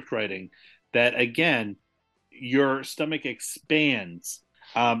during the script writing that again, your stomach expands.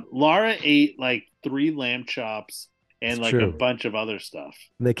 Laura ate like 3 lamb chops and It's like true. a bunch of other stuff.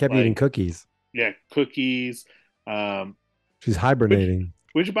 And they kept eating cookies. Yeah, cookies. She's hibernating.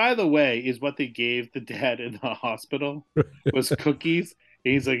 Which, by the way, is what they gave the dad in the hospital was cookies.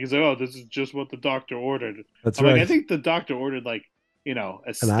 And he's like, oh, this is just what the doctor ordered. That's I'm right. like, I think the doctor ordered like,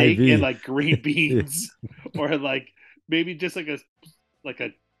 a steak IV. and like green beans, or like maybe just like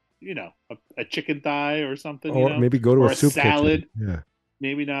a chicken thigh or something. Or maybe go to or a soup salad. kitchen. Yeah.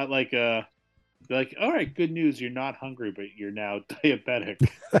 Maybe not like a. Like, all right, good news. You're not hungry, but you're now diabetic,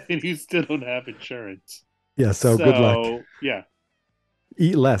 and you still don't have insurance. Yeah. So good luck. Yeah.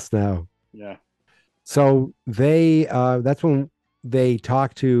 Eat less now. Yeah. So they that's when they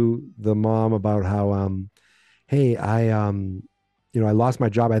talk to the mom about how hey, I lost my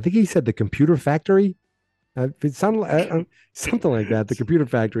job. I think he said the computer factory. It sounded like, something like that. The computer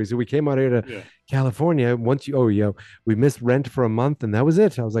factory. So we came out here to California. Once we missed rent for a month, and that was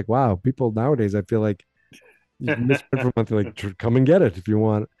it. I was like, wow, people nowadays, I feel like you miss rent for a month. Like, come and get it if you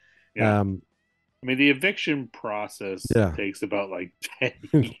want. Yeah. I mean, the eviction process Yeah. takes about like 10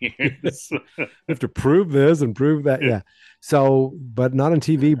 years. You have to prove this and prove that. Yeah. So, but not on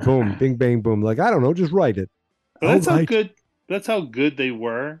TV. Boom, bing, bang, boom. Like, I don't know, just write it. But that's All how right. good. That's how good they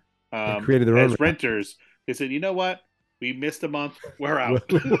were. created their own as renters. They said, you know what? We missed a month. We're out.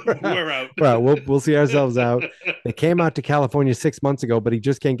 We're out. Well, we'll see ourselves out. They came out to California 6 months ago, but he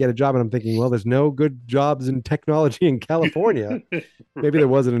just can't get a job. And I'm thinking, well, there's no good jobs in technology in California. Maybe there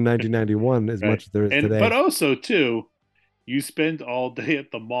wasn't in 1991 as much as there is today. But also, too, you spend all day at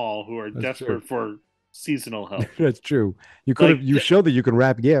the mall who are That's desperate for seasonal help. That's true. You could have. You showed that you can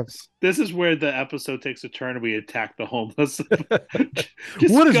wrap gifts. This is where the episode takes a turn and we attack the homeless.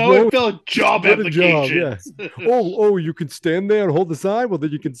 Just What is go wrong- and fill job Get a job, applications. yeah. Oh, you can stand there and hold the sign. Well,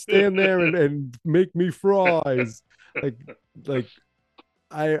 then you can stand there and make me fries. Like,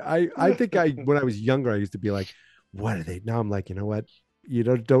 I think when I was younger, I used to be like, what are they? Now I'm like, you know what? You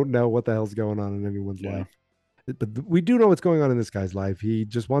don't know what the hell's going on in anyone's life. But we do know what's going on in this guy's life. He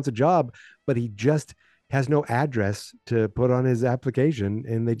just wants a job, but he just has no address to put on his application,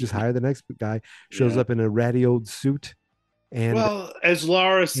 and they just hire the next guy. Shows up in a ratty old suit. And well, as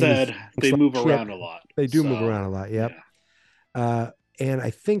Laura said, they move around a lot. They do move around a lot. Yep. Yeah. And I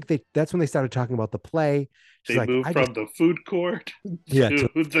think that's when they started talking about the play. She's they move from the food court to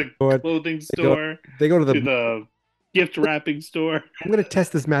the clothing store. They go to the gift wrapping store. I'm going to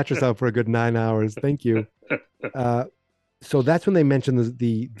test this mattress out for a good 9 hours. Thank you. So that's when they mentioned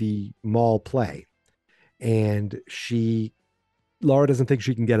the mall play. And Laura doesn't think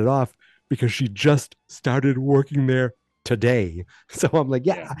she can get it off because she just started working there today. So I'm like,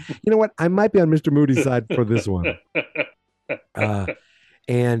 yeah, you know what? I might be on Mr. Moody's side for this one.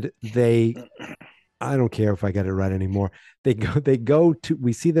 And I don't care if I get it right anymore.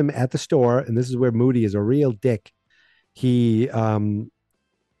 We see them at the store, and this is where Moody is a real dick. He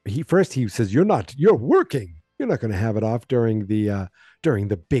says, you're working. You're not going to have it off during the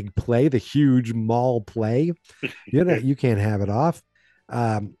big play, the huge mall play. You can't have it off.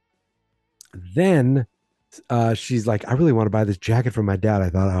 Then she's like, I really want to buy this jacket for my dad.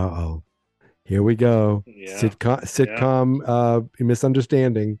 I thought, oh, here we go. Yeah. Sitcom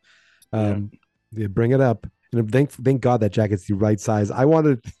misunderstanding. They bring it up. And thank God that jacket's the right size. I'll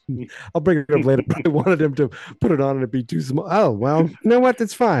bring it up later, but I wanted him to put it on and it'd be too small. Oh, well, you know what?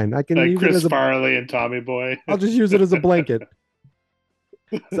 It's fine. I can like use Chris it as Farley and Tommy Boy. I'll just use it as a blanket.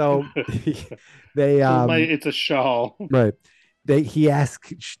 So it's a shawl. Right. She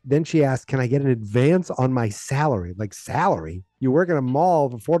asked, can I get an advance on my salary? Like, salary? You work in a mall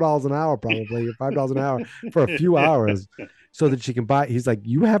for $4 an hour, probably, or $5 an hour for a few hours, so that she can buy. He's like,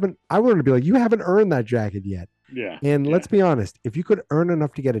 I wanted to be like, you haven't earned that jacket yet. Yeah. And let's be honest, if you could earn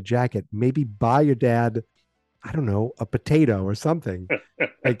enough to get a jacket, maybe buy your dad, I don't know, a potato or something.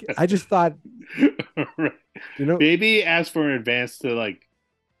 Like, I just thought, maybe ask for an advance to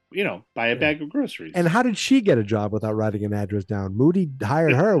buy a bag of groceries. And how did she get a job without writing an address down? Moody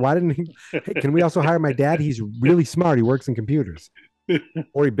hired her. Why didn't he? Hey, can we also hire my dad? He's really smart. He works in computers,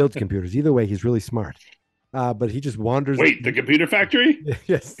 or he builds computers. Either way, he's really smart. But he just wanders. Wait, the computer factory?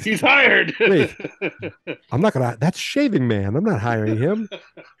 Yes, he's hired. Wait, I'm not gonna. That's Shaving Man. I'm not hiring him.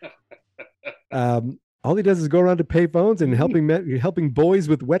 All he does is go around to pay phones and helping boys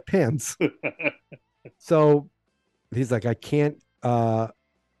with wet pants. So he's like, I can't.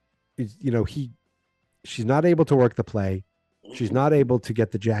 She's not able to work the play. She's not able to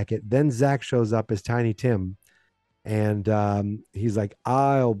get the jacket. Then Zach shows up as Tiny Tim, and he's like,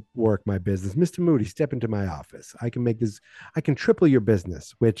 I'll work my business. Mr. Moody, step into my office. I can triple your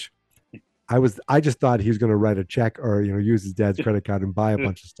business, which I just thought he was going to write a check or, use his dad's credit card and buy a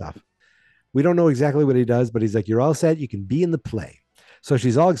bunch of stuff. We don't know exactly what he does, but he's like, you're all set. You can be in the play. So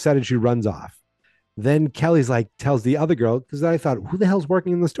she's all excited. She runs off. Then Kelly's like, tells the other girl, because I thought, who the hell's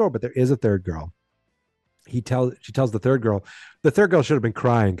working in the store? But there is a third girl. She tells the third girl. The third girl should have been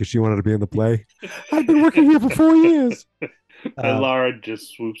crying because she wanted to be in the play. I've been working here for 4 years. And Laura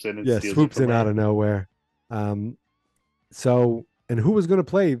just swoops in and steals swoops it from in her. out of nowhere. So, and who was going to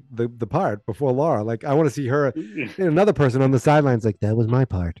play the part before Laura? Like, I want to see her. And another person on the sidelines like, that was my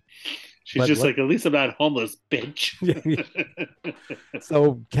part. She's just like, at least I'm not homeless, bitch.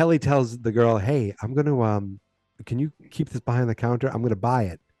 So Kelly tells the girl, hey, I'm going to, can you keep this behind the counter? I'm going to buy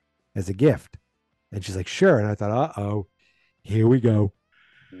it as a gift. And she's like, sure. And I thought, uh-oh, here we go.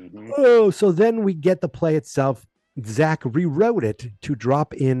 Mm-hmm. Oh, so then we get the play itself. Zach rewrote it to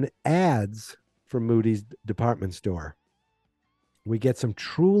drop in ads for Moody's department store. We get some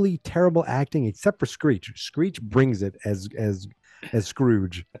truly terrible acting, except for Screech. Screech brings it as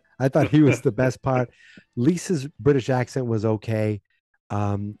Scrooge. I thought he was the best part. Lisa's British accent was okay.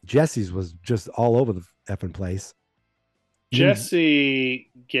 Jesse's was just all over the effing place. Jesse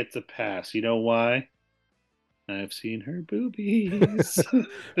gets a pass. You know why? I've seen her boobies.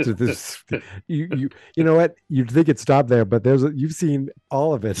 So this, you know what? You'd think it stopped there, but you've seen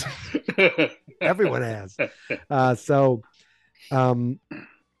all of it. Everyone has.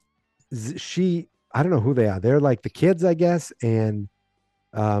 She, I don't know who they are. They're like the kids, I guess. And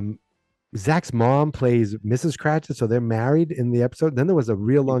Zach's mom plays Mrs. Cratchit, so they're married in the episode. Then there was a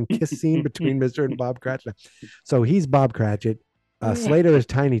real long kiss scene between Mr. and Bob Cratchit. So he's Bob Cratchit. Slater is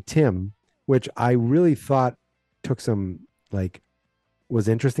Tiny Tim, which I really thought took some was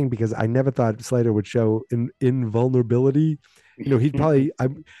interesting because I never thought Slater would show invulnerability. He'd probably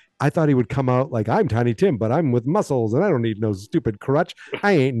I thought he would come out like, I'm Tiny Tim, but I'm with muscles and I don't need no stupid crutch.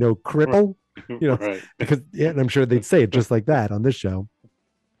 I ain't no cripple. Right. Because and I'm sure they'd say it just like that on this show.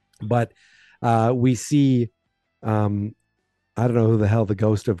 But we see I don't know who the hell the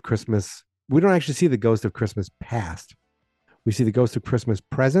ghost of Christmas. We don't actually see the ghost of Christmas past. We see the ghost of Christmas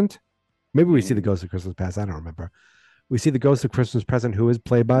present. Maybe we see the ghost of Christmas past. I don't remember. We see the ghost of Christmas present, who is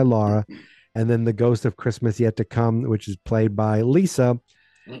played by Laura, and then the ghost of Christmas yet to come, which is played by Lisa.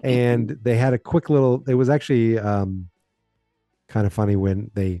 And they had a quick little. It was actually kind of funny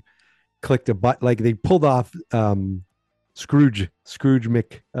when they clicked a button, like they pulled off Scrooge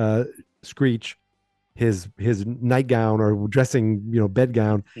Screech, his nightgown or dressing, bed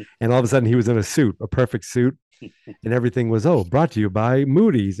gown, and all of a sudden he was in a suit, a perfect suit. And everything was brought to you by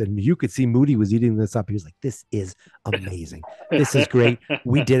Moody's, and you could see Moody was eating this up. He was like, "This is amazing. This is great.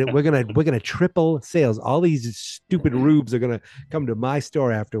 We did it. We're gonna triple sales. All these stupid rubes are gonna come to my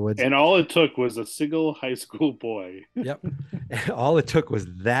store afterwards." And all it took was a single high school boy. Yep. All it took was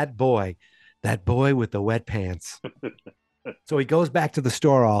that boy with the wet pants. So he goes back to the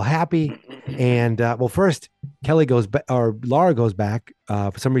store all happy. And first Kelly goes back, or Laura goes back.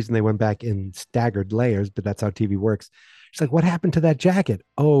 For some reason they went back in staggered layers, but that's how TV works. She's like, "What happened to that jacket?"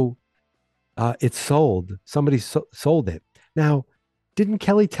 "Oh, it's sold. Somebody sold it." Now, didn't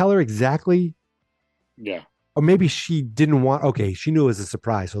Kelly tell her exactly? Yeah. Or maybe she didn't want, okay, she knew it was a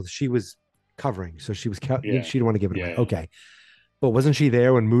surprise. So she was covering. So she didn't want to give it away. Okay. But wasn't she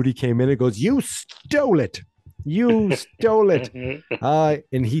there when Moody came in and goes, "You stole it. You stole it."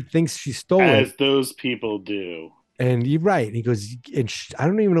 And he thinks she stole it. As those people do. And you're right. And he goes, and I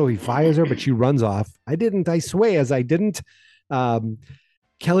don't even know if he fires her, but she runs off. "I didn't. I swear I didn't."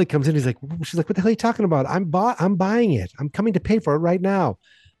 Kelly comes in. She's like, "What the hell are you talking about? I'm buying it. I'm coming to pay for it right now."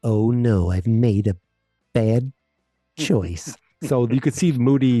 "Oh no, I've made a bad choice." So you could see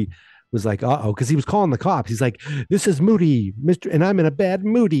Moody was like, "Uh-oh," because he was calling the cops. He's like, "This is Moody, Mr. and I'm in a bad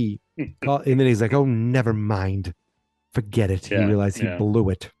Moody." And then he's like, "Oh, never mind. Forget it." He realized he blew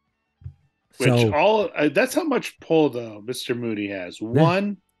it. That's how much pull though Mr. Moody has.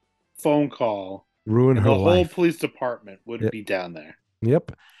 One phone call ruined her life. The whole police department would be down there.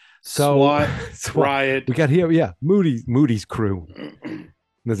 Yep. So SWAT, riot. We got here, Moody's crew.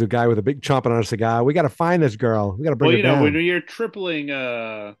 There's a guy with a big chomping on a cigar. We got to find this girl. We got to bring her down. When you're tripling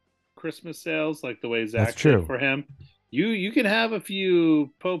Christmas sales like the way Zach did for him, you can have a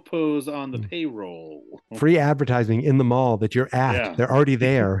few popos on the payroll. Free advertising in the mall that you're at. Yeah. They're already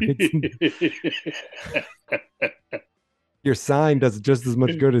there. Your sign does just as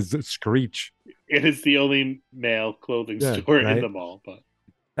much good as Screech. It is the only male clothing store in the mall. But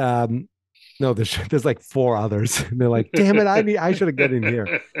no, there's like 4 others. And they're like, "Damn it, I should have got in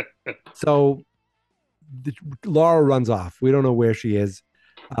here." So Laura runs off. We don't know where she is.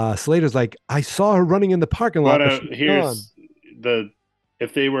 Slater's like, "I saw her running in the parking lot." But here's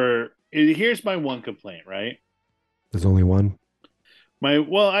my one complaint, right? There's only one. You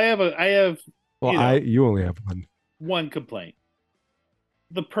only have one. One complaint.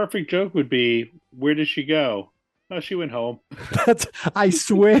 The perfect joke would be, where did she go? Oh, she went home. I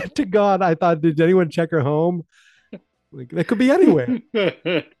swear to God, I thought, did anyone check her home? Like, that could be anywhere.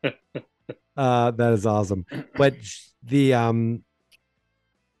 That is awesome. But they're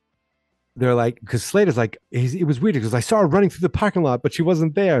like, because Slater's like, it was weird because I saw her running through the parking lot, but she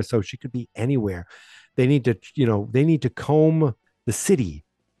wasn't there, so she could be anywhere. They need to comb the city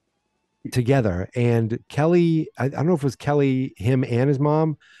together. And Kelly, I don't know if it was Kelly, him, and his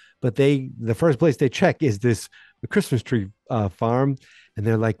mom, but the first place they check is the Christmas tree farm, and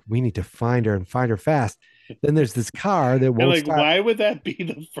they're like, "We need to find her and find her fast." Then there's this car that won't start. Why would that be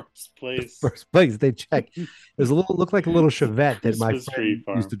the first place? The first place they check. There's looked like a little Chevette that my friend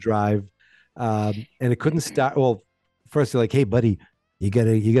used to drive, and it couldn't start. Well, first they're like, "Hey, buddy, you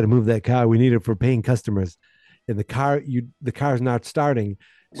gotta move that car. We need it for paying customers." And the car's not starting.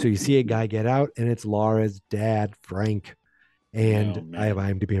 So you see a guy get out, and it's Laura's dad, Frank. And I have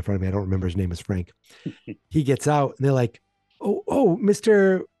IMDb in front of me. I don't remember his name is Frank. He gets out and they're like, oh,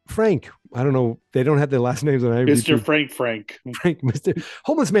 Mr. Frank. I don't know. They don't have their last names on IMDb. Mr. Frank. Mr.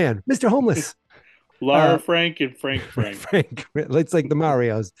 Homeless Man, Mr. Homeless. Laura Frank and Frank. Frank. It's like the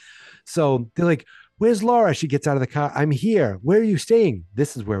Marios. So they're like, where's Laura? She gets out of the car. I'm here. Where are you staying?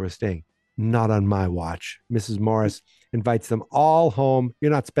 This is where we're staying. Not on my watch. Mrs. Morris invites them all home.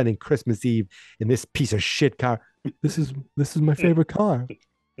 You're not spending Christmas Eve in this piece of shit car. This is my favorite car.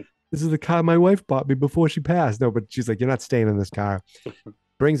 This is the car my wife bought me before she passed. No, but she's like, you're not staying in this car.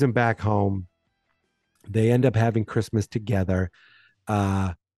 Brings them back home. They end up having Christmas together.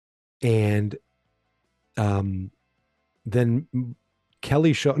 And then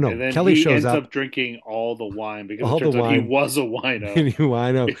Kelly shows up drinking all the wine because it turns out he was a wino.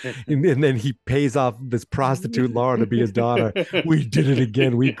 I know. And then he pays off this prostitute Laura to be his daughter. We did it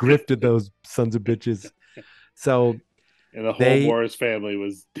again. We grifted those sons of bitches. So and the whole Morris family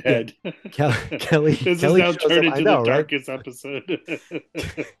was dead. Kelly. This is now turned into the darkest episode.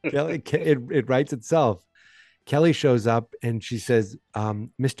 Kelly, it writes itself. Kelly shows up and she says,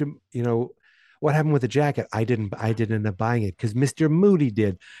 Mr. What happened with the jacket? I didn't end up buying it because Mr. Moody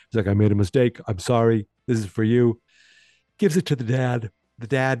did. He's like, I made a mistake. I'm sorry. This is for you. Gives it to the dad. The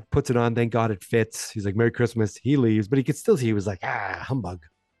dad puts it on. Thank God it fits. He's like, Merry Christmas. He leaves, but he could still see he was like, humbug.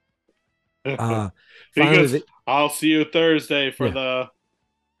 Because I'll see you Thursday for the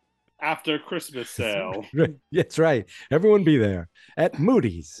after Christmas sale. That's right. Everyone be there at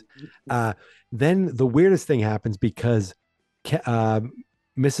Moody's. Then the weirdest thing happens because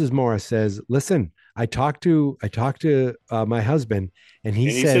Mrs. Morris says, listen, I talked to my husband and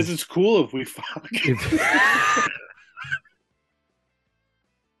he says it's cool if we fuck.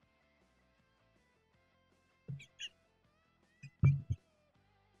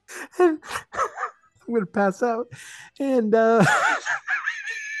 I'm going to pass out. And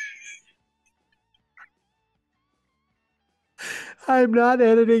I'm not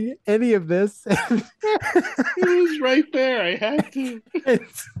editing any of this. It was right there. I had to.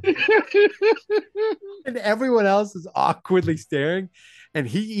 And everyone else is awkwardly staring. And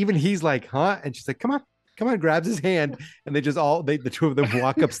he's like, huh? And she's like, come on, grabs his hand. And they just the two of them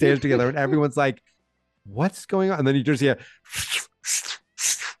walk upstairs together. And everyone's like, what's going on? And then you just hear,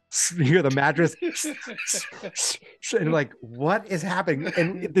 you hear the mattress. And like, what is happening?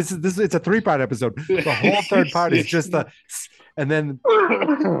 And this is it's a 3-part episode. The whole third part is just and then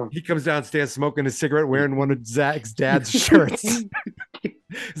he comes downstairs smoking a cigarette, wearing one of Zach's dad's shirts.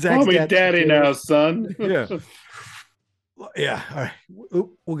 Call me daddy now, son. Yeah. All right.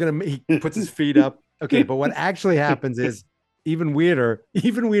 He puts his feet up. Okay, but what actually happens is even weirder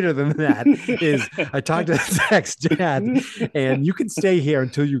than that is I talked to Zach's dad, and you can stay here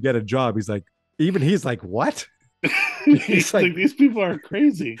until you get a job. He's like, what? He's like, these people are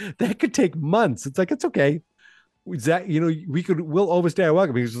crazy. That could take months. It's like, it's okay. Zach, we'll overstay our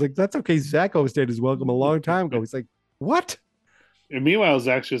welcome. He's like, that's okay. Zach overstayed his welcome a long time ago. He's like, what? And meanwhile,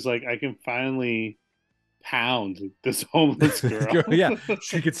 Zach's just like, I can finally pound this homeless girl. Yeah,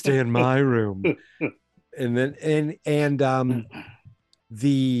 she could stay in my room. And then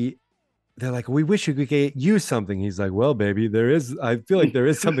they're like, we wish you could get you something. He's like, well, baby, I feel like there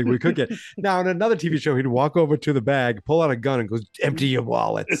is something we could get. Now, in another TV show, he'd walk over to the bag, pull out a gun, and goes, empty your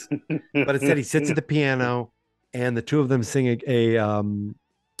wallets. But instead, he sits at the piano, and the two of them sing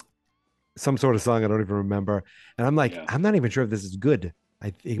some sort of song I don't even remember. And I'm like, I'm not even sure if this is good.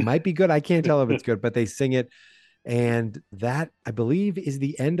 It might be good. I can't tell if it's good, but they sing it. And that, I believe, is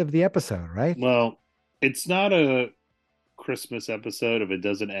the end of the episode, right? Well, it's not a Christmas episode if it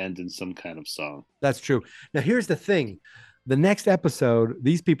doesn't end in some kind of song. That's true. Now, here's the thing. The next episode,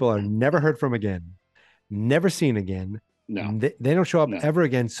 these people are never heard from again, never seen again. No. They don't show up ever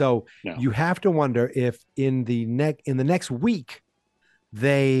again. So you have to wonder if in the next week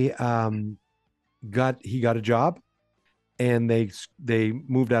they he got a job and they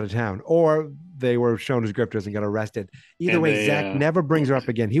moved out of town, or they were shown as grifters and got arrested. Either way, Zach never brings her up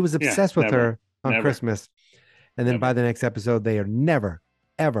again. He was obsessed with her on Christmas. And then by the next episode, they are never,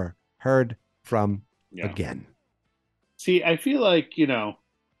 ever heard from again. See, I feel like,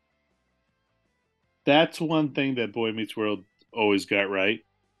 that's one thing that Boy Meets World always got right.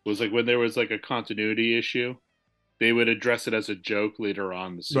 Was like when there was like a continuity issue, they would address it as a joke later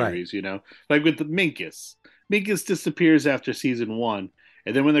on in the series, Like with the Minkus. Minkus disappears after season 1.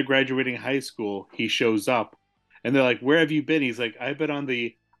 And then when they're graduating high school, he shows up. And they're like, where have you been? He's like, I've been on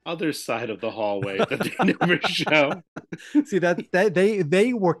the other side of the hallway that they never show. See, that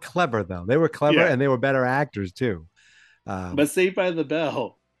they were clever, though. They were clever, and they were better actors, too. But Saved by the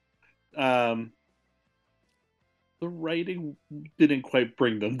Bell, the writing didn't quite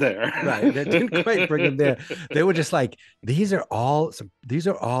bring them there. Right, that didn't quite bring them there. They were just like, these are all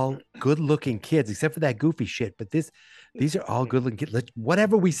good-looking kids, except for that goofy shit. But these are all good-looking kids.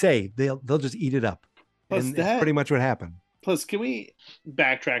 Whatever we say, they'll just eat it up. Plus And that's pretty much what happened. Plus, can we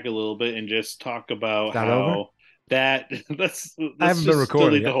backtrack a little bit and just talk about Start how over? that let's I haven't been just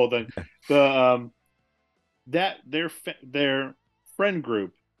recording delete the it. whole thing. The that their friend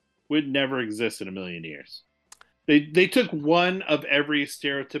group would never exist in a million years. They took one of every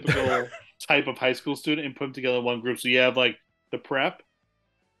stereotypical type of high school student and put them together in one group. So you have like the prep,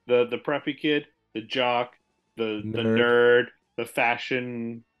 the preppy kid, the jock, the nerd, the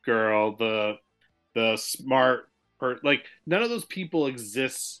fashion girl, the smart like none of those people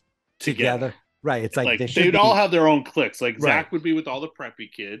exist together. Right. It's like they'd all have their own cliques. Like Right. Zach would be with all the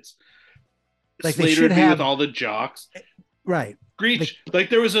preppy kids. Like they Slater should would be have- with all the jocks. right. Greach,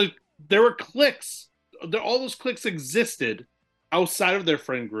 there were cliques. All those cliques existed outside of their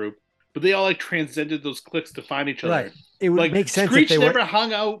friend group, but they all like transcended those cliques to find each other. Right. It would like make sense Screech if they never were.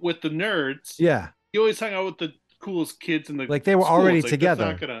 hung out with the nerds. Yeah. He always hung out with the coolest kids in the Like they were schools. already Like, that's together.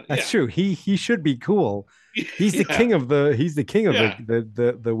 not gonna- That's yeah. true. He should be cool. He's the Yeah. king of the Yeah.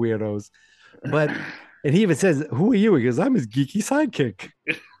 the weirdos. But and he even says, "Who are you?" He goes, "I'm his geeky sidekick."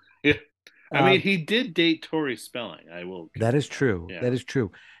 Yeah. I Uh, mean, he did date Tori Spelling. I will. That is true. Yeah. That is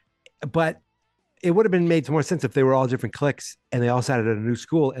true. But it would have been made more sense if they were all different cliques and they all sat at a new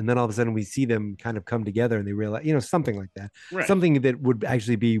school, and then all of a sudden we see them kind of come together and they realize, something like that. Right. Something that would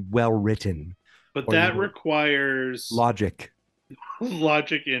actually be well written. But or, that requires logic.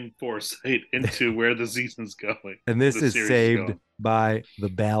 logic and foresight into where the season's going. And this the is series saved going. by the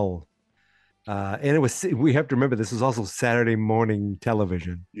bell. And we have to remember, this is also Saturday morning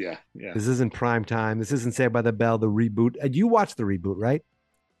television. Yeah, yeah, This isn't prime time. This isn't Saved by the Bell, the reboot. You watched the reboot, right?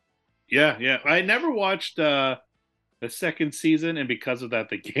 yeah. I never watched the second season, and because of that,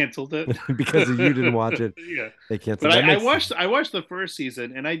 they canceled it. Because you didn't watch it. Yeah, They canceled but it. I watched the first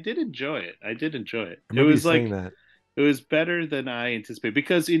season, and I did enjoy it. I I It remember was you saying like that. it was better than I anticipated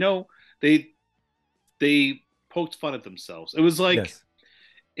because they poked fun at themselves. It was like Yes.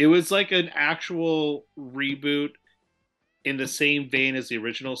 it was like an actual reboot in the same vein as the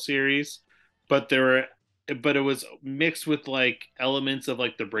original series, but it was mixed with like elements of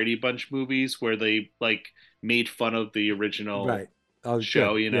like the Brady Bunch movies where they like made fun of the original Right. Oh,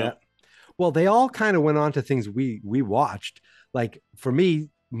 show, good. you know. Yeah. Well, they all kind of went on to things we watched. Like for me,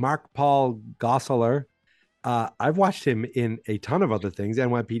 Mark Paul Gosselaar, I've watched him in a ton of other things.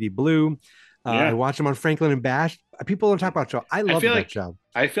 NYPD Blue. Yeah. I watched him on Franklin and Bash. People don't talk about the show. I love feel that like- show.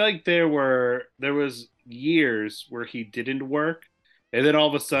 I feel like there was years where he didn't work, and then all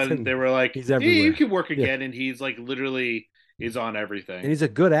of a sudden they were like, He's "Hey, everywhere." you can work Yeah. again," and he's like literally is on everything. And he's a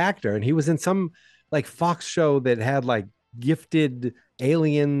good actor. And he was in some like Fox show that had like gifted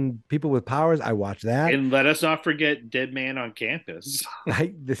alien people with powers. I watched that. And let us not forget Dead Man on Campus.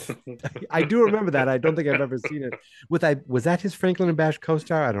 I do remember that. I don't think I've ever seen it. Was that his Franklin and Bash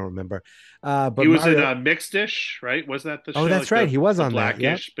co-star? I don't remember. But He was Mario, in Mixed Dish, right? Was that the show? Oh, that's right. He was on that.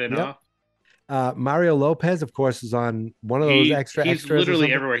 Blackish Yep. spinoff. Mario Lopez, of course, is on one of those He's extras. or literally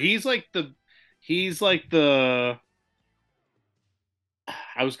something. everywhere. He's like the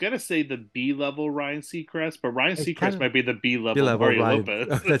I was gonna say the B level Ryan Seacrest, but Ryan It's Seacrest kinda- might be the B level B-level Mario Ryan.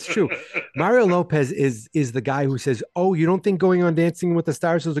 Lopez. That's true. Mario Lopez is the guy who says, "Oh, you don't think going on Dancing with the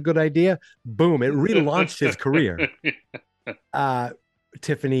Stars is a good idea?" Boom! It relaunched his career.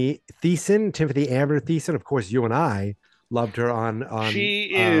 Timothy Amber Thiessen. Of course, you and I loved her on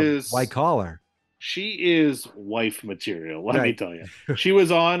She is White Collar. She is wife material. Let me Right. tell you, she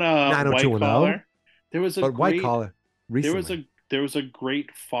was on White 90210. Collar. There was a But White great- Collar recently. there was a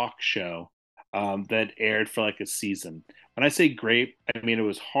great Fox show that aired for like a season. When I say great, I mean it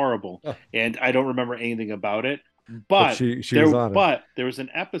was horrible, Oh. and I don't remember anything about it. But she there, was on it. but there was an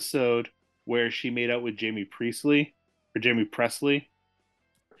episode where she made out with Jamie Presley,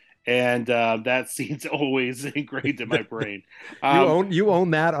 and that scene's always ingrained in my brain. You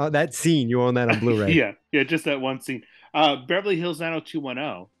own that scene. You own that on Blu-ray. yeah, just that one scene. Beverly Hills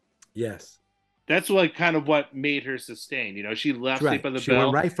 90210. Yes. That's like kind of what made her sustain. You know, she left Right. Sleep by the She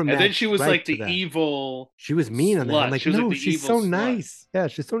Bell, went right from and that then she was right like to the that. evil. She was mean on that. I'm slut. like, She was like no, the she's evil so slut. nice. Yeah,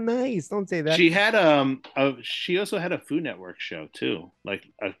 she's so nice. Don't say that. She had she also had a Food Network show too, like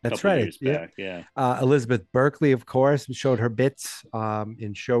a That's couple right, years yeah. back. Yeah, Elizabeth Berkley, of course, showed her bits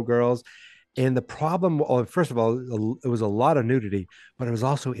in Showgirls. And the problem, well, first of all, it was a lot of nudity, but it was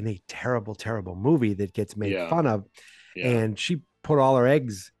also in a terrible, terrible movie that gets made Yeah. fun of. yeah. And she put all her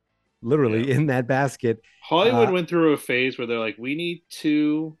eggs literally in that basket Hollywood went through a phase where they're like, we need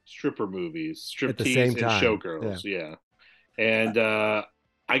 2 stripper movies, at the Striptease same and time. Showgirls. Yeah. And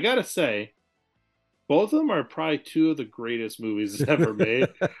I gotta say, both of them are probably 2 of the greatest movies ever made.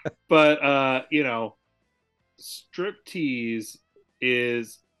 But Striptease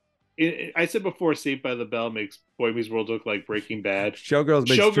is. I said before, Saved by the Bell makes Boy Meets World look like Breaking Bad.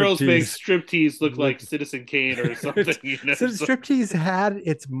 Showgirls makes Striptease look like Citizen Kane or something. So Striptease had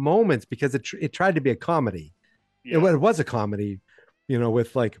its moments because it tried to be a comedy. Yeah. It was a comedy,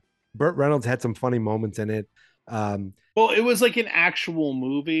 with like Burt Reynolds had some funny moments in it. Well, it was like an actual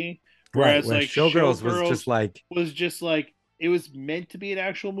movie, whereas like Showgirls was just like it was meant to be an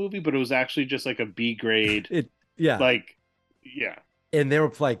actual movie, but it was actually just like a B grade. Yeah. And they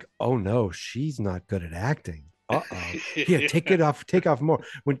were like, "Oh no, she's not good at acting. Uh-oh. Here, take off more."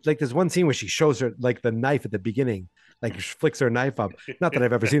 When like there's one scene where she shows her like the knife at the beginning, like she flicks her knife up. Not that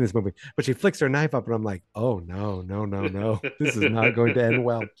I've ever seen this movie, but she flicks her knife up, and I'm like, "Oh no. This is not going to end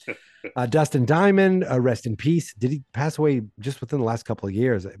well." Dustin Diamond, rest in peace. Did he pass away just within the last couple of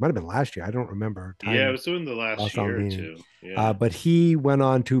years? It might have been last year. I don't remember. Yeah, it was in the last year or two. Yeah. But he went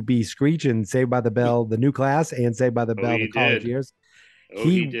on to be Screech in Saved by the Bell, the new class, and Saved by the Bell, the college years.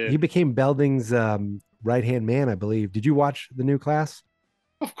 He became Belding's right-hand man, I believe. Did you watch the new class?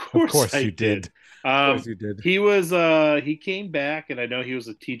 Of course you did. Of course you did. He was he came back, and I know he was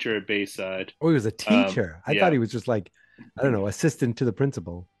a teacher at Bayside. Oh, he was a teacher. I thought he was just like, I don't know, assistant to the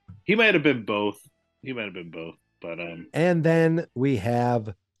principal. He might have been both. But And then we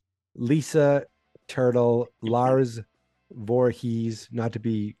have Lisa Turtle, Lars Voorhees, not to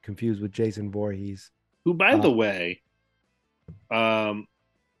be confused with Jason Voorhees. Who, by the way,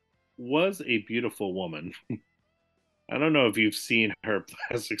 was a beautiful woman. I don't know if you've seen her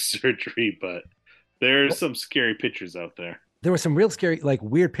plastic surgery, but there's some scary pictures out there. There were some real scary, like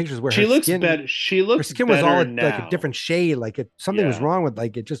weird pictures where she looks skin, better. She looks her skin was all now. like a different shade. Like something was wrong with,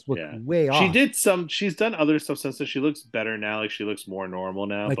 like it just looked way off. She's done other stuff since then. She looks better now. Like she looks more normal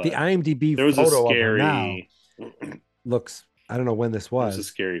now. Like the IMDb there was photo a scary of her now looks. I don't know when this was. There's a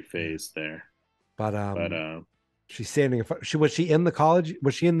scary phase there. But she's standing in front. Was she in the college?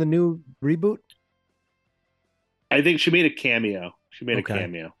 Was she in the new reboot? I think she made a cameo. A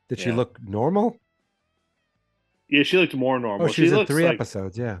cameo. Did she look normal? Yeah, she looked more normal. Oh, she was in 3 like,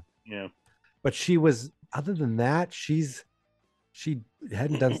 episodes. Yeah. Yeah. But she was. Other than that, she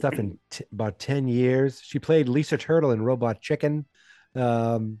hadn't done stuff in about 10 years. She played Lisa Turtle in Robot Chicken.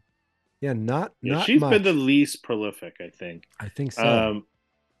 Not she's much. been the least prolific, I think. I think so.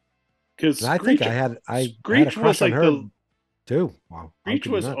 Because I think I had a crush on her too. Wow. Screech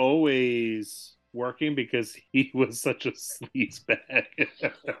was always working because he was such a sleazebag.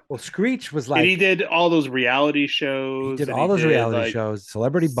 Well, Screech was like, and he did all those reality shows. He did all those reality shows,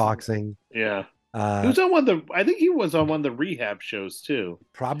 celebrity boxing. Yeah. He was on one of the. I think he was on one of the rehab shows too.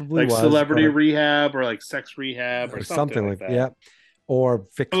 Probably like Celebrity Rehab or like Sex Rehab or something like that. Yeah. Or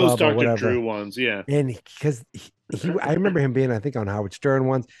Fit Club, those Dr. or whatever. Drew ones, yeah. And because I remember him being, I think, on Howard Stern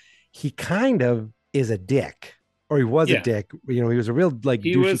once. He kind of is a dick, or he was a dick. He was a real like.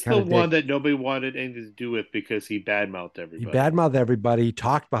 He was the one that nobody wanted anything to do with because he badmouthed everybody. He badmouthed everybody,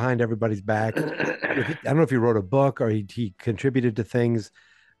 talked behind everybody's back. I don't know if he wrote a book or he contributed to things,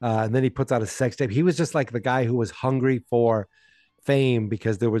 and then he puts out a sex tape. He was just like the guy who was hungry for fame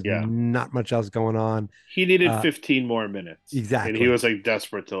because there was not much else going on. He needed 15 more minutes. Exactly. And he was like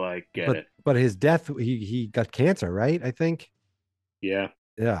desperate to like get it. But his death, he got cancer, right? I think. Yeah.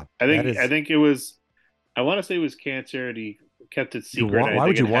 Yeah. I think it was, I want to say it was cancer and he kept it secret. Why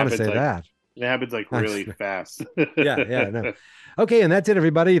would you want to say that? It happens like really fast. Yeah. No. Okay. And that's it,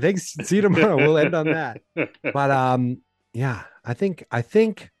 everybody. Thanks. See you tomorrow. We'll end on that. But I think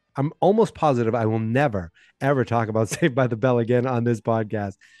I'm almost positive I will never, ever talk about Saved by the Bell again on this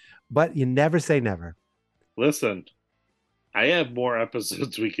podcast. But you never say never. Listen, I have more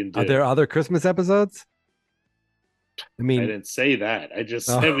episodes we can do. Are there other Christmas episodes? I mean, I didn't say that. I just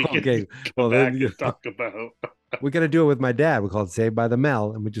said we can go back and talk about. We got to do it with my dad. We call it Saved by the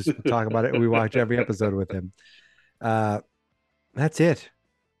Mel, and we just talk about it. And we watch every episode with him. That's it.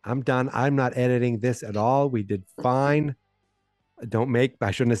 I'm done. I'm not editing this at all. We did fine.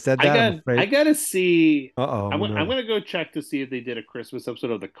 I shouldn't have said that. I gotta see. I'm gonna go check to see if they did a Christmas episode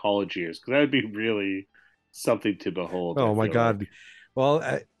of the college years, because that would be really something to behold. Oh my God. Well,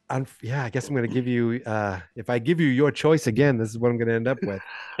 I guess I'm going to give you, if I give you your choice again, this is what I'm going to end up with.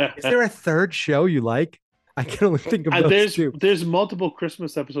 Is there a third show you like? I can only think of those two. There's multiple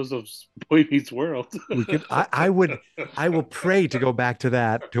Christmas episodes of Boy Meets World. I will pray to go back to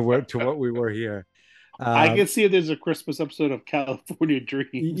that, to what we were here. I can see if there's a Christmas episode of California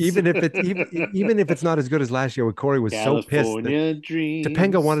Dreams. even if it's not as good as last year, when Corey was so pissed California Dreams.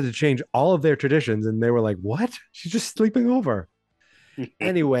 Topanga wanted to change all of their traditions, and they were like, "What? She's just sleeping over."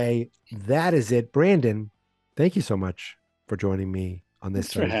 Anyway, that is it. Brandon, thank you so much for joining me on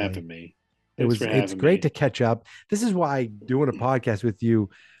this. Thanks for having me. It's great to catch up. This is why doing a podcast with you,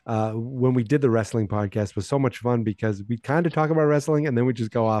 when we did the wrestling podcast, was so much fun, because we kind of talk about wrestling and then we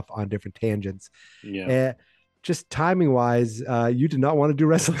just go off on different tangents. Yeah. Just timing wise, you did not want to do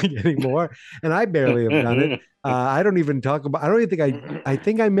wrestling anymore, and I barely have done it. I don't even talk about. I don't even think I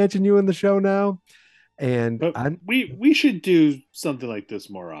think I mentioned you in the show now, and we should do something like this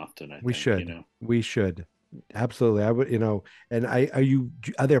more often. We should. Absolutely. I would, and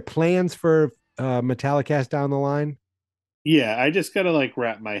are there plans for Metallicast down the line? Yeah, I just got to like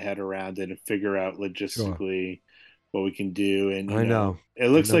wrap my head around it and figure out logistically what we can do. And I know it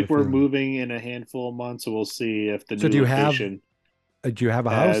looks like we're moving in a handful of months, so we'll see if the new location. Do you have a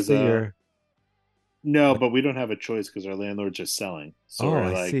house that you're... No, but we don't have a choice because our landlord's just selling. So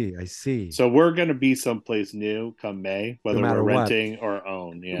I see. So we're going to be someplace new come May, whether we're renting or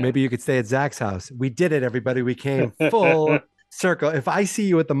own. Yeah. Maybe you could stay at Zach's house. We did it, everybody. We came full circle. If I see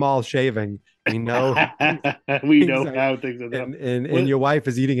you at the mall shaving, we know how things are. And your wife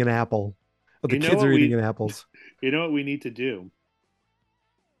is eating an apple. Well, the kids are eating apples. You know what we need to do?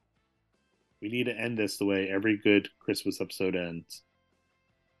 We need to end this the way every good Christmas episode ends.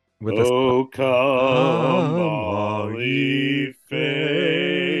 Oh, come all ye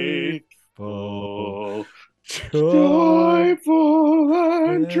faithful, joyful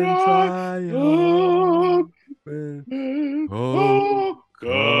and triumphant. Oh,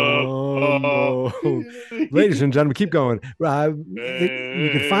 come. Ladies and gentlemen, keep going. You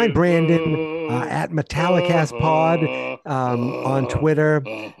can find Brandon at Metallicast Pod on Twitter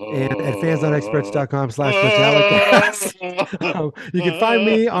and at fans.experts.com/Metallicast. You can find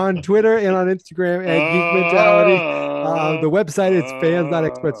me on Twitter and on Instagram at Geek Mentality. The website is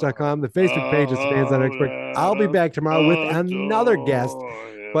fans.experts.com. The Facebook page is fans.experts. I'll be back tomorrow with another guest.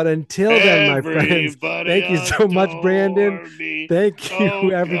 But until then, my friends, thank you so much, Brandon. Thank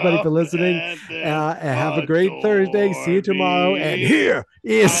you, everybody, for listening. Have a great Thursday. See you tomorrow. And here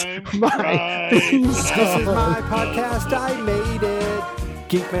is my theme song. This is my podcast. I made it.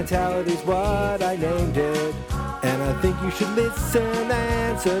 Geek Mentality's what I named it. And I think you should listen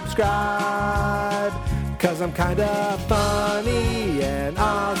and subscribe. 'Cause I'm kinda funny and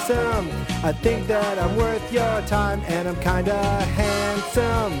awesome. I think that I'm worth your time, and I'm kinda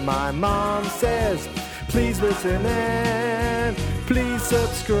handsome. My mom says, please listen and please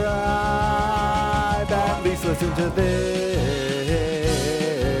subscribe. At least listen to this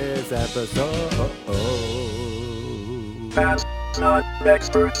episode. Fans Not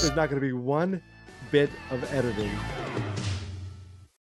Experts. There's not going to be one bit of editing.